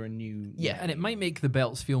under a new... and it might make the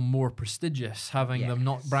belts feel more prestigious, having them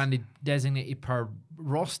not branded, designated per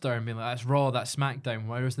roster and being like, that's Raw, that's SmackDown,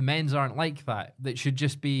 whereas the men's aren't like that. That should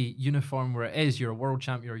just be uniform where it is. You're a world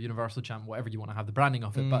champ, you're a universal champ, whatever you want to have the branding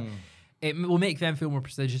of it. But it will make them feel more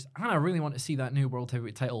prestigious. And I really want to see that new World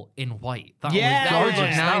Heavyweight title in white. That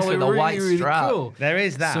gorgeous. Nice with the white strap. Cool. There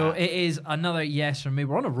is that. So it is another yes from me.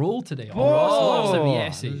 We're on a roll today. Lots of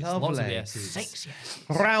yeses. Lovely. Lots of yeses. 6 yeses.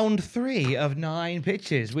 Round 3 of 9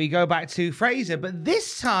 pitches. We go back to Fraser, but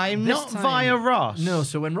this time not via Ross. No,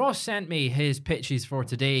 so when Ross sent me his pitches for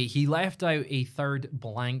today, he left out a third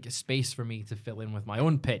blank space for me to fill in with my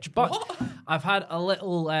own pitch. But I've had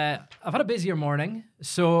a busier morning,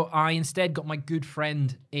 so I instead got my good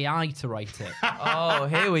friend AI to write it. Oh,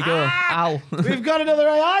 here we go. Ow. We've got another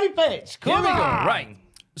AI pitch. Here we go. Right.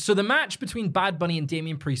 So the match between Bad Bunny and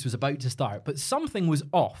Damian Priest was about to start, but something was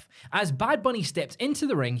off. As Bad Bunny stepped into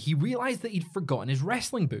the ring, he realized that he'd forgotten his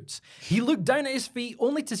wrestling boots. He looked down at his feet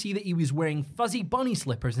only to see that he was wearing fuzzy bunny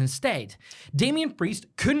slippers instead. Damian Priest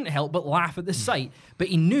couldn't help but laugh at the sight, but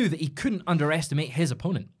he knew that he couldn't underestimate his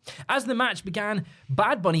opponent. As the match began,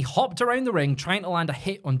 Bad Bunny hopped around the ring trying to land a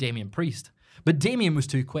hit on Damian Priest. But Damian was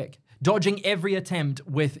too quick, dodging every attempt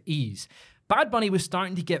with ease. Bad Bunny was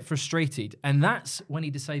starting to get frustrated, and that's when he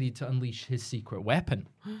decided to unleash his secret weapon.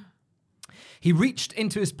 He reached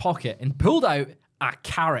into his pocket and pulled out a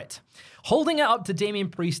carrot, holding it up to Damian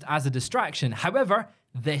Priest as a distraction. However,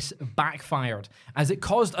 this backfired, as it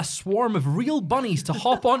caused a swarm of real bunnies to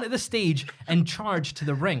hop onto the stage and charge to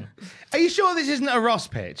the ring. Are you sure this isn't a Ross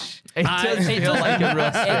pitch? It does feel like a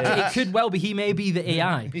Ross pitch. It could well be. He may be the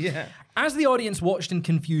AI. Yeah. As the audience watched in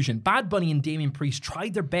confusion, Bad Bunny and Damian Priest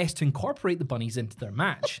tried their best to incorporate the bunnies into their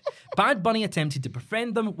match. Bad Bunny attempted to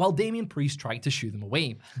befriend them, while Damian Priest tried to shoo them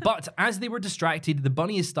away. But as they were distracted, the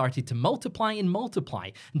bunnies started to multiply and multiply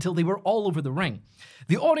until they were all over the ring.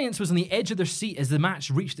 The audience was on the edge of their seat as the match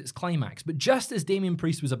reached its climax, but just as Damian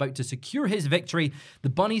Priest was about to secure his victory, the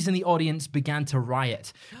bunnies in the audience began to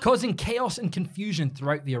riot, causing chaos and confusion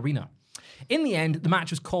throughout the arena. In the end, the match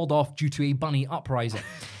was called off due to a bunny uprising.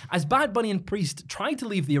 As Bad Bunny and Priest tried to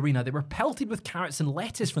leave the arena, they were pelted with carrots and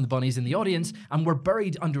lettuce from the bunnies in the audience and were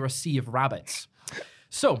buried under a sea of rabbits.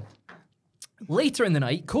 So, later in the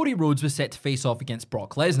night, Cody Rhodes was set to face off against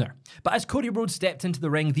Brock Lesnar. But as Cody Rhodes stepped into the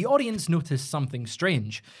ring, the audience noticed something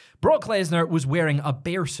strange. Brock Lesnar was wearing a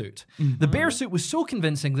bear suit. The bear suit was so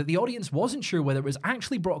convincing that the audience wasn't sure whether it was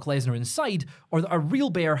actually Brock Lesnar inside or that a real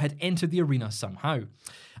bear had entered the arena somehow.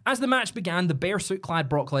 As the match began, the bear suit-clad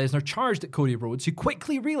Brock Lesnar charged at Cody Rhodes, who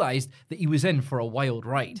quickly realized that he was in for a wild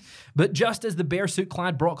ride. But just as the bear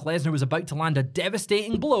suit-clad Brock Lesnar was about to land a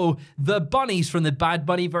devastating blow, the bunnies from the Bad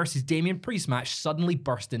Bunny versus Damian Priest match suddenly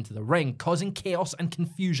burst into the ring, causing chaos and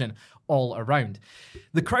confusion all around.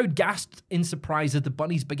 The crowd gasped in surprise as the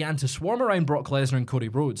bunnies began to swarm around Brock Lesnar and Cody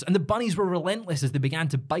Rhodes, and the bunnies were relentless as they began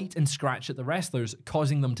to bite and scratch at the wrestlers,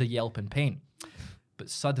 causing them to yelp in pain. But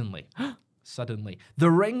suddenly,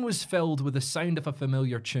 the ring was filled with the sound of a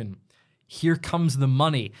familiar tune. Here Comes the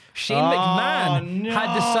Money. Shane McMahon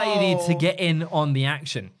had decided to get in on the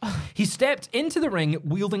action. He stepped into the ring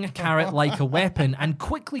wielding a carrot like a weapon and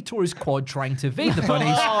quickly tore his quad trying to evade the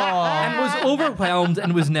bunnies and was overwhelmed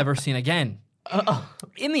and was never seen again.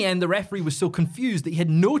 In the end, the referee was so confused that he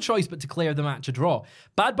had no choice but to declare the match a draw.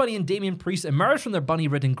 Bad Bunny and Damian Priest emerged from their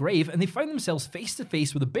bunny-ridden grave and they found themselves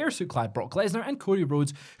face-to-face with a bearsuit-clad Brock Lesnar and Cody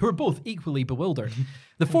Rhodes, who were both equally bewildered.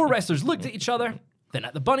 The four wrestlers looked at each other, then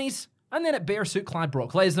at the bunnies, and then at bearsuit-clad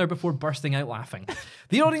Brock Lesnar before bursting out laughing.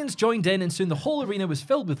 The audience joined in and soon the whole arena was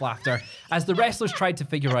filled with laughter as the wrestlers tried to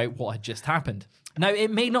figure out what had just happened. Now,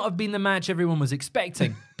 it may not have been the match everyone was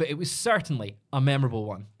expecting, but it was certainly a memorable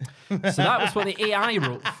one. So that was what the AI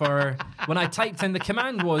wrote for when I typed in. The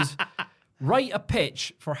command was, write a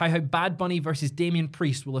pitch for how Bad Bunny versus Damian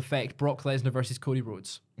Priest will affect Brock Lesnar versus Cody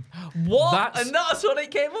Rhodes. What? And that's what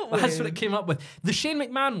it came up with? That's what it came up with. The Shane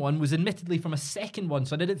McMahon one was admittedly from a second one,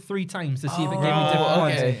 so I did it 3 times to see if it gave me different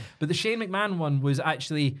ones. But the Shane McMahon one was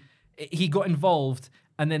actually, he got involved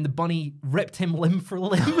and then the bunny ripped him limb for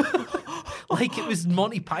limb. Like it was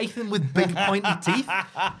Monty Python with big pointy teeth.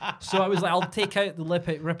 So I was like, I'll take out the lip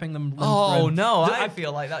ripping them. Oh no, I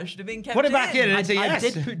feel like that should have been kept Put it back in. I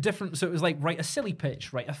did put different, so it was like, write a silly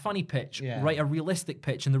pitch, write a funny pitch, write a realistic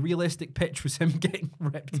pitch, and the realistic pitch was him getting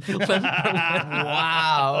ripped limb for limb.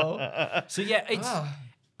 Wow. So yeah, it's,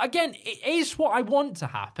 again, it is what I want to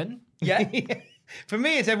happen. Yeah. For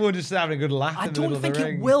me, it's everyone just having a good laugh. I in the middle don't of the think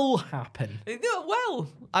ring. it will happen.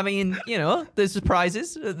 Well, I mean, you know, there's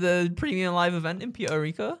surprises at the premium live event in Puerto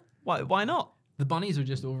Rico. Why not? The bunnies are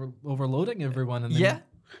just overloading everyone. And then,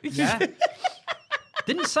 yeah.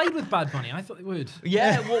 Didn't side with Bad Bunny. I thought they would.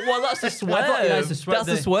 Yeah, well that's the swerve. That's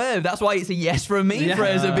the swerve. That's why it's a yes from me,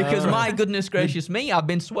 Fraser, because my goodness gracious me, I've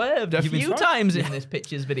been swerved a few times in this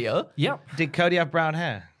Pitches video. Yep. Did Cody have brown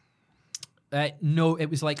hair? No, it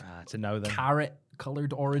was like it's a no then. Carrot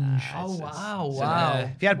coloured orange.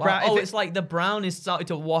 Wow. If you had brown, it's like the brown is starting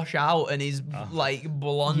to wash out and his like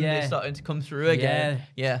blonde is starting to come through again.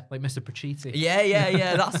 Yeah. Like Mr. Pacitti.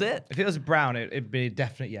 Yeah, that's it. If it was brown, it'd be a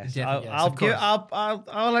definite yes. Definite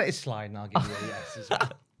I'll let it slide and I'll give you a yes as well.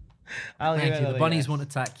 Thank you. The bunnies won't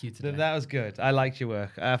attack you today. That was good. I liked your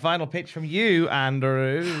work. Final pitch from you,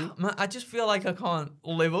 Andrew. Man, I just feel like I can't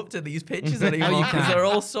live up to these pitches anymore because they're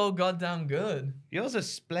all so goddamn good. Yours are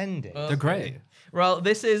splendid. They're great. Well,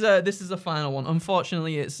 this is a final one.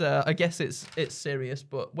 Unfortunately, it's I guess it's serious,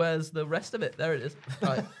 but where's the rest of it? There it is.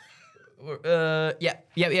 Right. Yeah.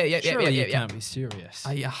 Surely you can't be serious.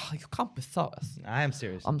 You can't be serious. I am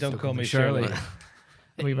serious. I'm Don't so call me Shirley. Shirley.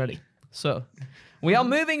 Are we ready? So, we are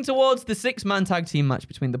moving towards the 6-man tag team match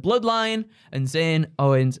between the Bloodline and Zayn,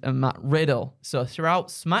 Owens, and Matt Riddle. So, throughout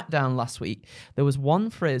SmackDown last week, there was one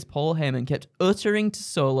phrase Paul Heyman kept uttering to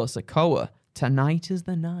Solo Sikoa: "Tonight is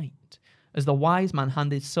the night." As the wise man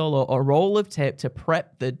handed Solo a roll of tape to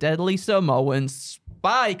prep the deadly Samoan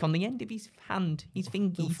spike on the end of his hand, his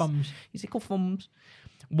fingers, his little thumbs.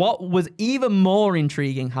 What was even more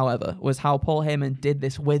intriguing, however, was how Paul Heyman did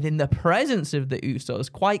this within the presence of the Usos,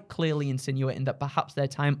 quite clearly insinuating that perhaps their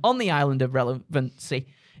time on the island of relevancy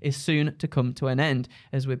is soon to come to an end,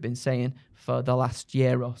 as we've been saying for the last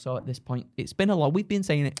year or so at this point. It's been a lot. We've been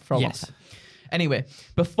saying it for a long time. Anyway,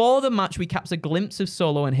 before the match, we catch a glimpse of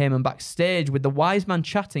Solo and Heyman backstage with the wise man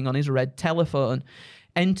chatting on his red telephone.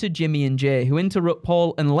 Enter Jimmy and Jay, who interrupt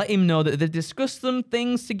Paul and let him know that they've discussed some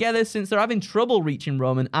things together since they're having trouble reaching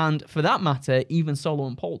Roman, and for that matter, even Solo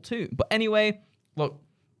and Paul too. But anyway, look,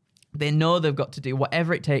 they know they've got to do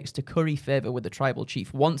whatever it takes to curry favor with the tribal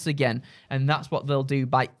chief once again, and that's what they'll do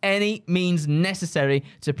by any means necessary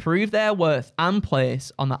to prove their worth and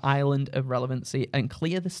place on the island of relevancy and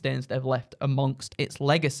clear the stains they've left amongst its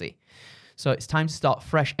legacy. So it's time to start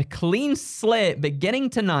fresh. A clean slate beginning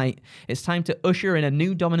tonight. It's time to usher in a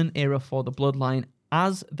new dominant era for the Bloodline.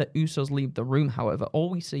 As the Usos leave the room, however, all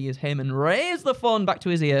we see is Heyman raise the phone back to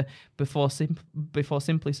his ear before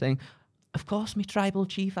simply saying, "Of course, me tribal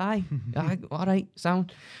chief, aye. All right,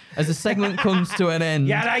 sound." As the segment comes to an end.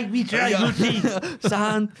 Yeah, right, me tribal chief.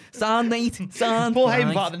 Sound, mate, sound. Paul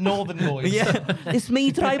Heyman, part of the Northern Boys. Yeah, it's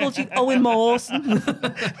me, tribal chief Owen Mawson.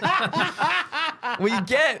 We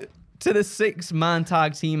get to the 6-man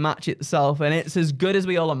tag team match itself, and it's as good as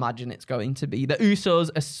we all imagine it's going to be. The Usos,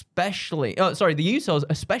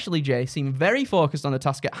 especially Jay, seem very focused on the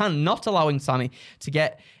task at hand, not allowing Sami to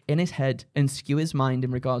get in his head and skew his mind in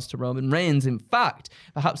regards to Roman Reigns. In fact,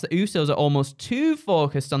 perhaps the Usos are almost too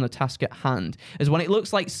focused on the task at hand, as when it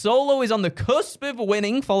looks like Solo is on the cusp of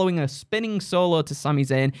winning following a spinning solo to Sami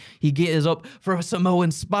Zayn, he gears up for a Samoan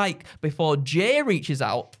spike before Jay reaches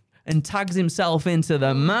out and tags himself into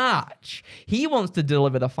the match. He wants to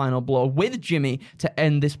deliver the final blow with Jimmy to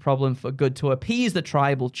end this problem for good, to appease the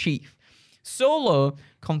tribal chief. Solo,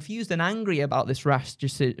 confused and angry about this rash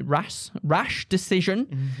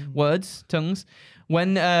decision, words, tongues,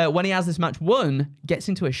 when he has this match won, gets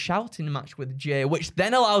into a shouting match with Jay, which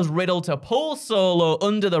then allows Riddle to pull Solo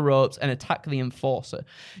under the ropes and attack the Enforcer.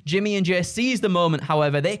 Jimmy and Jay seize the moment,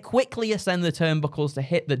 however. They quickly ascend the turnbuckles to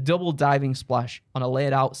hit the double diving splash on a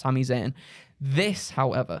laid-out Sami Zayn. This,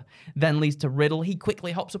 however, then leads to Riddle. He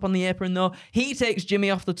quickly hops up on the apron, though. He takes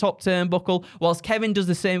Jimmy off the top turnbuckle, whilst Kevin does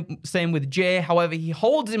the same with Jay. However, he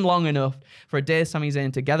holds him long enough for a dazed Sami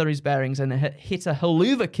Zayn to gather his bearings and hit a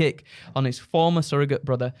haluva kick on his former surrogate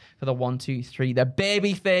brother for the 1-2-3. The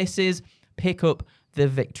baby faces pick up the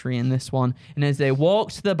victory in this one, and as they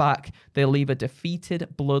walk to the back, they leave a defeated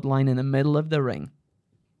Bloodline in the middle of the ring.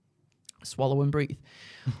 Swallow and breathe.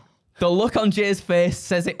 The look on Jay's face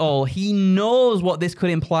says it all. He knows what this could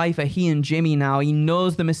imply for he and Jimmy now. He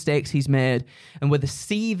knows the mistakes he's made. And with a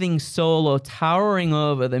seething Solo towering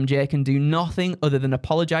over them, Jay can do nothing other than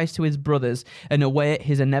apologize to his brothers and await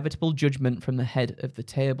his inevitable judgment from the head of the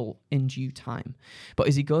table in due time. But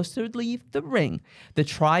as he goes to leave the ring, the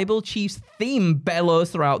tribal chief's theme bellows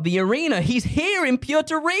throughout the arena. He's here in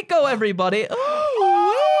Puerto Rico, everybody. Oh,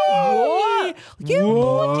 what?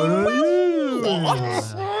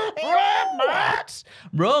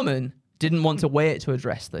 Roman didn't want to wait to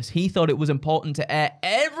address this. He thought it was important to air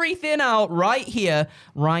everything out right here,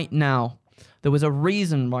 right now. There was a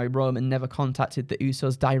reason why Roman never contacted the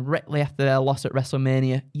Usos directly after their loss at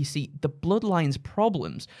WrestleMania. You see, the Bloodline's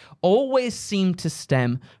problems always seem to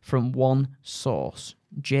stem from one source,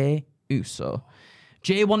 Jey Uso.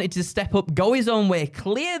 Jay wanted to step up, go his own way,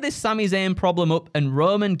 clear this Sami Zayn problem up, and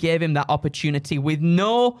Roman gave him that opportunity with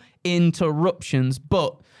no interruptions.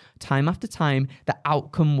 But time after time, the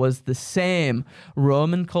outcome was the same.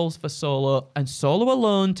 Roman calls for Solo, and Solo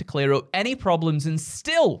alone to clear up any problems, and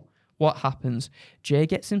still, what happens? Jay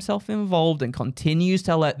gets himself involved and continues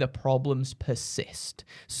to let the problems persist.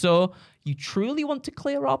 So, you truly want to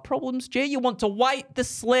clear our problems, Jay? You want to wipe the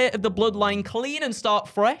slate of the Bloodline clean and start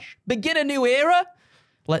fresh? Begin a new era?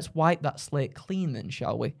 Let's wipe that slate clean then,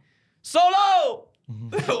 shall we? Solo!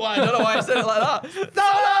 Well, I don't know why I said it like that.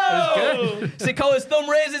 Solo! Sikoa's thumb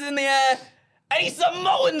raises in the air, and he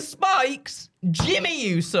Samoan spikes Jimmy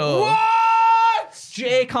Uso. What?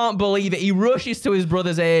 Jay can't believe it. He rushes to his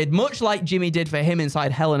brother's aid, much like Jimmy did for him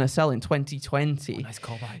inside Hell in a Cell in 2020. Nice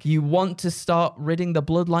callback. You want to start ridding the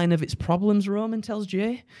Bloodline of its problems, Roman tells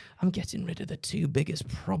Jay. I'm getting rid of the two biggest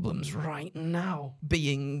problems right now,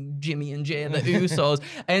 being Jimmy and Jay, the Usos.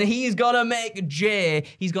 And he's going to make Jay,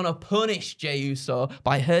 he's going to punish Jey Uso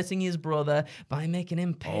by hurting his brother, by making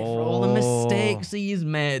him pay for all the mistakes he's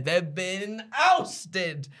made. They've been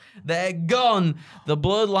ousted. They're gone. The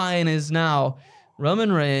Bloodline is now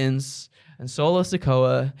Roman Reigns and Solo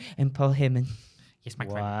Sikoa and Paul Heyman. Yes, my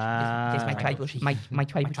tribal chief. My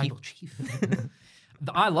tribal chief.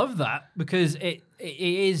 I love that because it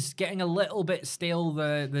is getting a little bit stale,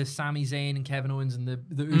 the Sami Zayn and Kevin Owens and the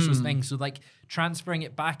Usos thing. So like transferring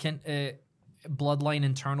it back into Bloodline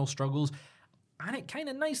internal struggles, And it kind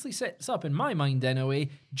of nicely sets up, in my mind anyway,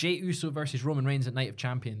 Jey Uso versus Roman Reigns at Night of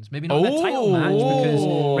Champions. Maybe not in a title match,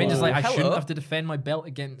 because Reigns is like, I shouldn't have to defend my belt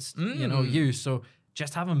against you. So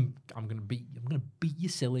just have him. I'm gonna beat you,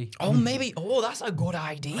 silly. Oh, maybe. Oh, that's a good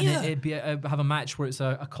idea. And it'd be have a match where it's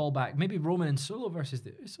a callback. Maybe Roman and Solo versus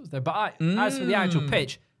the Usos there. But as for the actual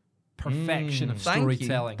pitch, perfection of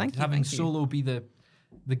storytelling. Having Solo be the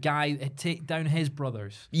guy take down his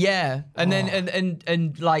brothers. Yeah, and then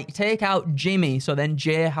and like take out Jimmy, so then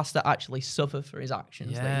Jay has to actually suffer for his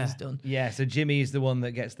actions that he's done. Yeah, so Jimmy is the one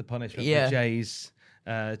that gets the punishment for Jay's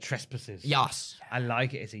trespasses. Yes. I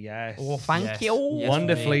like it. It's a yes. Oh, thank you. Yes,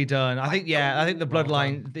 wonderfully done. I think the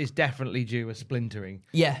bloodline is definitely due a splintering.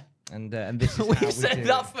 Yeah. And this is We've how we said do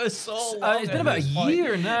that it. for so long. It's been about a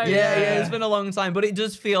year now. Yeah, it's been a long time, but it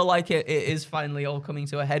does feel like it is finally all coming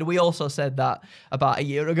to a head. We also said that about a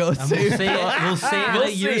year ago too. And we'll say it in a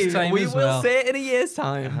year's time We as will well. say it in a year's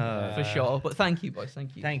time for sure. But thank you, boys.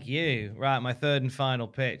 Thank you. Thank you. Right, my third and final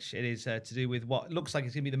pitch. It is to do with what looks like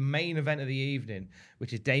it's going to be the main event of the evening,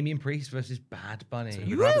 which is Damian Priest versus Bad Bunny.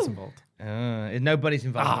 Rabbit's involved. Nobody's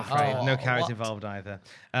involved, I'm afraid. No characters involved either.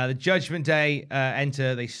 The Judgment Day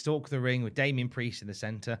enter. They stalk the ring with Damian Priest in the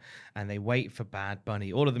center, and they wait for Bad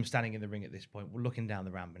Bunny. All of them standing in the ring at this point. We're looking down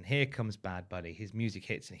the ramp, and here comes Bad Bunny. His music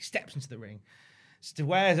hits, and he steps into the ring,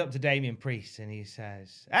 swears up to Damian Priest, and he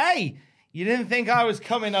says, "Hey, you didn't think I was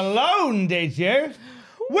coming alone, did you?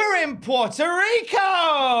 We're in Puerto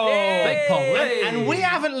Rico!" Big Paul. And we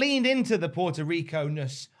haven't leaned into the Puerto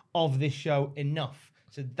Rico-ness of this show enough.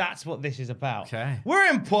 So that's what this is about. Okay. We're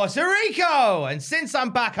in Puerto Rico, and since I'm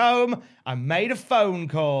back home, I made a phone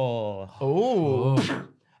call. Oh.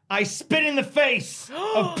 I spit in the face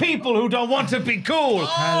of people who don't want to be cool.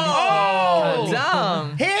 Oh,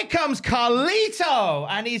 damn. Here comes Carlito,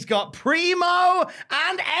 and he's got Primo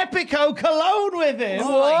and Epico Cologne with him.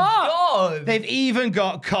 Oh my God. They've even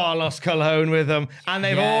got Carlos Cologne with them, and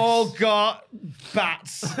they've all got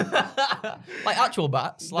bats. Like actual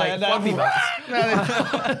bats, like No, fluffy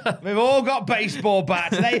bats. We've all got baseball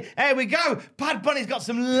bats. Here we go. Bad Bunny's got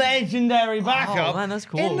some legendary backup. Oh, man, that's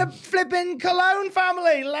cool. In the flipping Cologne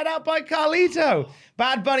family, led out by Carlito.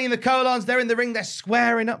 Bad Bunny and the Colons, they're in the ring. They're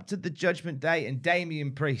squaring up to the Judgment Day, and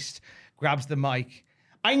Damian Priest grabs the mic.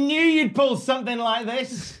 I knew you'd pull something like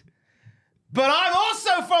this, but I'm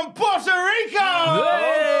also from Puerto Rico.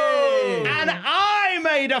 Hey! And I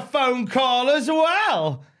made a phone call as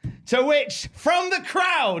well. To which, from the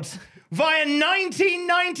crowd, via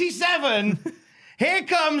 1997, here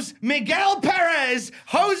comes Miguel Perez,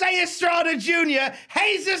 Jose Estrada Jr.,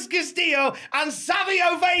 Jesus Castillo, and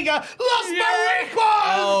Savio Vega, Los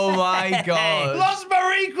Maricuas! Oh my God. Los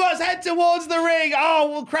Maricuas head towards the ring.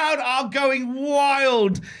 Oh, the crowd are going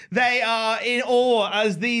wild. They are in awe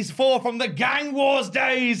as these four from the Gang Wars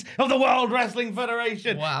days of the World Wrestling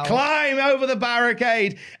Federation climb over the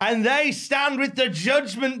barricade, and they stand with the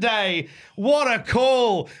Judgment Day. What a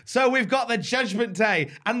call. So we've got the Judgment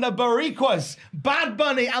Day and the Bariquas, Bad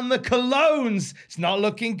Bunny and the Colones. It's not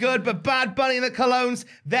looking good, but Bad Bunny and the Colones,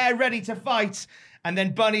 they're ready to fight. And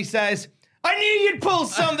then Bunny says, I knew you'd pull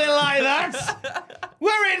something like that.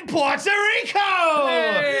 We're in Puerto Rico.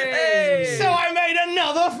 Hey. So I made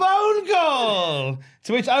another phone call.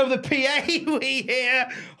 To which over the PA we hear,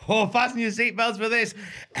 fasten your seatbelts for this,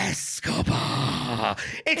 Escobar.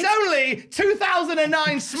 It's only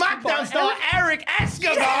 2009 SmackDown star Eric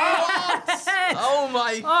Escobar. Oh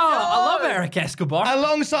my God. I love Eric Escobar.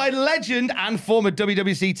 Alongside legend and former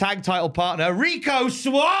WWC tag title partner Rico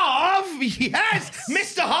Suave. Yes,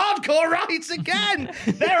 Mr. Hardcore rides again.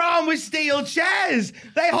 They're armed with steel chairs.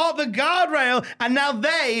 They hop the guardrail, and now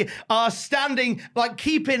they are standing, like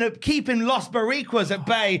keeping Los Bariquas at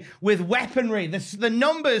bay with weaponry. The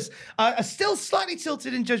numbers are still slightly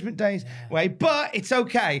tilted in Judgment Day's way, but it's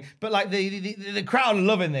okay. But like the crowd are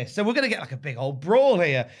loving this, so we're gonna get like a big old brawl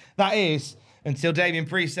here. That is until Damian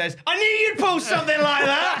Priest says, "I knew you'd pull something like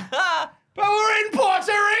that." But we're in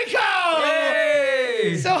Puerto Rico!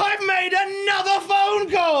 Yay! So I've made another phone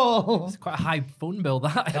call! It's quite a high phone bill,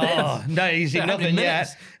 that. Oh, no, he's seen nothing yet.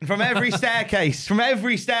 minutes. And from every staircase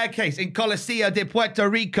in Coliseo de Puerto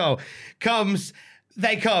Rico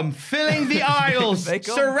they come, filling the aisles, They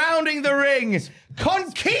come. surrounding the ring.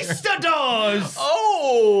 Conquistadors!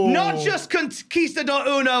 Oh! Not just Conquistador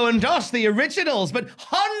Uno and Dos, the originals, but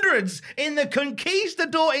hundreds in the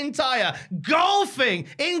Conquistador entire,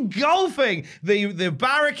 engulfing the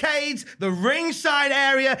barricades, the ringside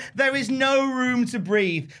area. There is no room to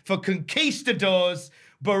breathe for Conquistadors,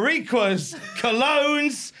 Bariquas,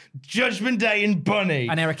 Colones, Judgment Day, and Bunny.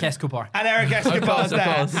 And Eric Escobar. And Eric Escobar's Of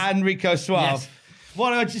there, course. and Rico Suave. Yes.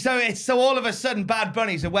 So all of a sudden, Bad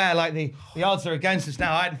Bunny's aware, like the odds are against us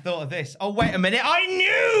now. I hadn't thought of this. Oh, wait a minute. I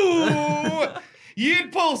knew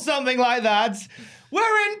you'd pull something like that.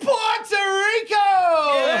 We're in Puerto Rico!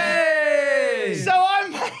 Yay! So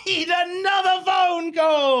I made another phone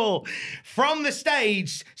call. From the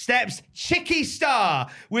stage steps Chicky Star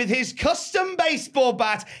with his custom baseball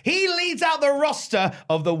bat. He leads out the roster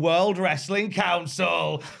of the World Wrestling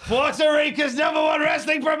Council, Puerto Rico's #1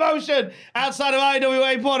 wrestling promotion outside of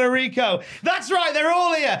IWA Puerto Rico. That's right, they're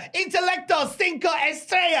all here. Intelectos Cinco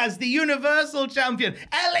Estrellas, the Universal Champion.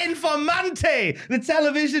 El Informante, the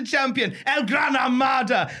television champion. El Gran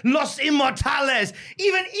Armada, Los Inmortales.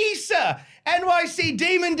 Even Issa, NYC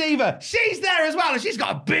Demon Diva, she's there as well, and she's got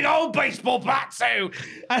a big old baseball bat too.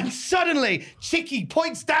 And suddenly, Chicky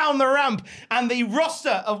points down the ramp, and the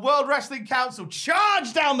roster of World Wrestling Council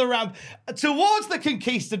charge down the ramp towards the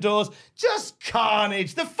Conquistadors. Just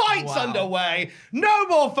carnage. The fight's underway. No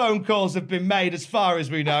more phone calls have been made as far as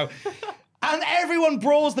we know. And everyone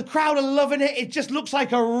brawls. The crowd are loving it. It just looks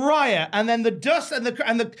like a riot. And then the dust and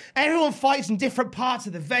everyone fights in different parts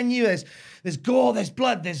of the venue. There's gore, there's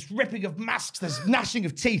blood, there's ripping of masks, there's gnashing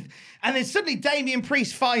of teeth. And then suddenly Damian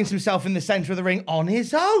Priest finds himself in the center of the ring on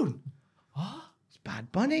his own. What? It's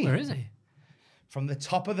Bad Bunny. Where is he? From the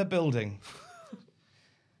top of the building.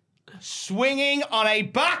 Swinging on a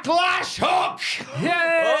backlash hook.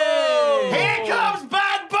 Yay! Here comes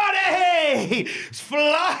Bad Bunny!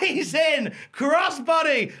 Flies in,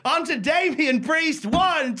 crossbody onto Damian Priest.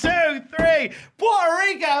 1, 2, 3. Puerto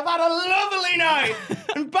Rico have had a lovely night.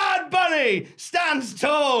 And Bad Bunny stands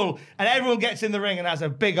tall. And everyone gets in the ring and has a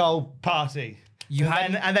big old party.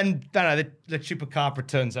 And then the chupacabra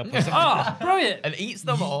turns up. Oh, brilliant. And eats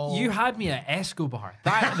them all. You had me at Escobar.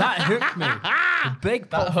 That hooked me. The big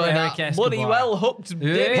pop for Eric Escobar. Bloody well hooked.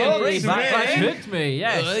 That hooked me,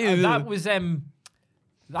 yes.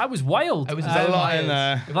 That was wild. It was a lot in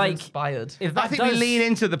there. Like, inspired. if that I think we lean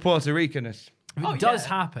into the Puerto Ricanness. If it does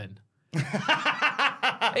happen.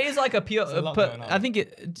 It is like a pure. I think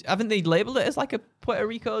they labeled it as like a Puerto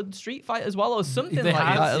Rico street fight as well, or something They like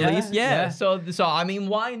have, that. At least, yeah. So I mean,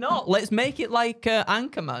 why not? Let's make it like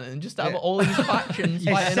Anchorman and just have all these factions.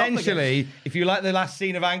 Essentially, if you like the last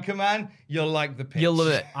scene of Anchorman, you'll like the pitch. You'll love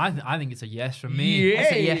it. I think it's a yes from me.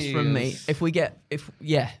 It's a yes from me.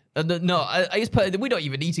 I just put. We don't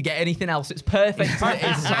even need to get anything else. It's perfect.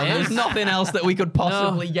 There's nothing else that we could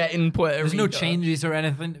possibly get in Puerto Rico. There's no changes or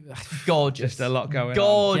anything. Gorgeous. Just a lot going on.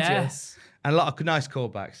 Gorgeous. Yeah. And a lot of nice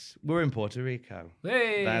callbacks. We're in Puerto Rico.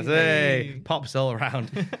 Hey. That's it. Pops all around.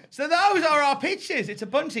 So those are our pitches. It's a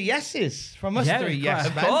bunch of yeses from us three. Yes,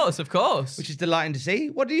 Of course. Which is delighting to see.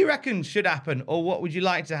 What do you reckon should happen, or what would you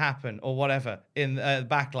like to happen, or whatever, in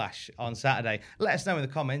Backlash on Saturday? Let us know in the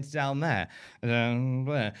comments down there.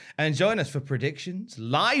 And join us for predictions,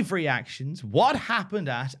 live reactions, what happened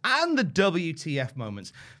at, and the WTF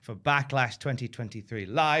moments for Backlash 2023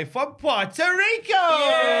 live from Puerto Rico.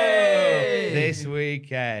 Yay! This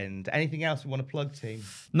weekend. Anything else we want to plug, team?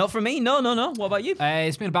 Not from me. No. What about you?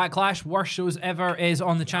 It's been a Backlash. Worst shows ever is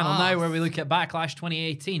on the channel now, where we look at Backlash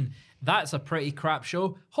 2018. That's a pretty crap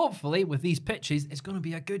show. Hopefully, with these pitches, it's going to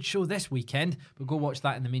be a good show this weekend. But go watch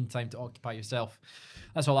that in the meantime to occupy yourself.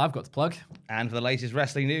 That's all I've got to plug. And for the latest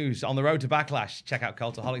wrestling news on the road to Backlash, check out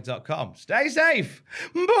cultaholic.com. Stay safe,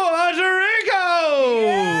 Puerto Rico!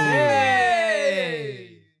 Yay!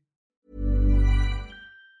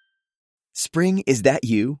 Spring, is that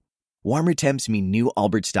you? Warmer temps mean new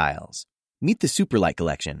Allbirds styles. Meet the Superlight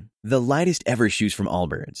Collection, the lightest ever shoes from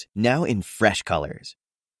Allbirds, now in fresh colors.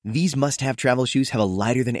 These must-have travel shoes have a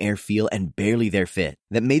lighter-than-air feel and barely their fit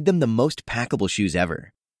that made them the most packable shoes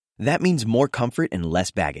ever. That means more comfort and less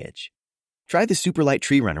baggage. Try the Superlight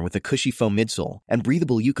Tree Runner with a cushy foam midsole and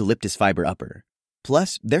breathable eucalyptus fiber upper.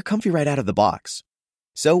 Plus, they're comfy right out of the box.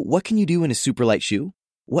 So, what can you do in a Superlight shoe?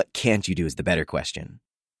 What can't you do is the better question.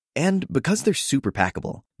 And because they're super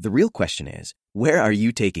packable, the real question is, where are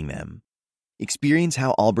you taking them? Experience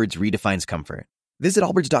how Allbirds redefines comfort. Visit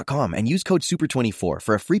allbirds.com and use code SUPER24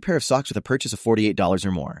 for a free pair of socks with a purchase of $48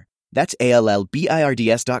 or more. That's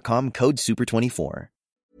ALLBIRDS.com, code SUPER24.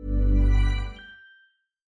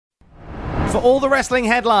 For all the wrestling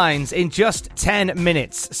headlines in just 10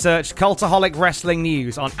 minutes, search Cultaholic Wrestling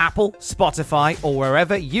News on Apple, Spotify, or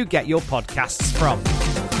wherever you get your podcasts from.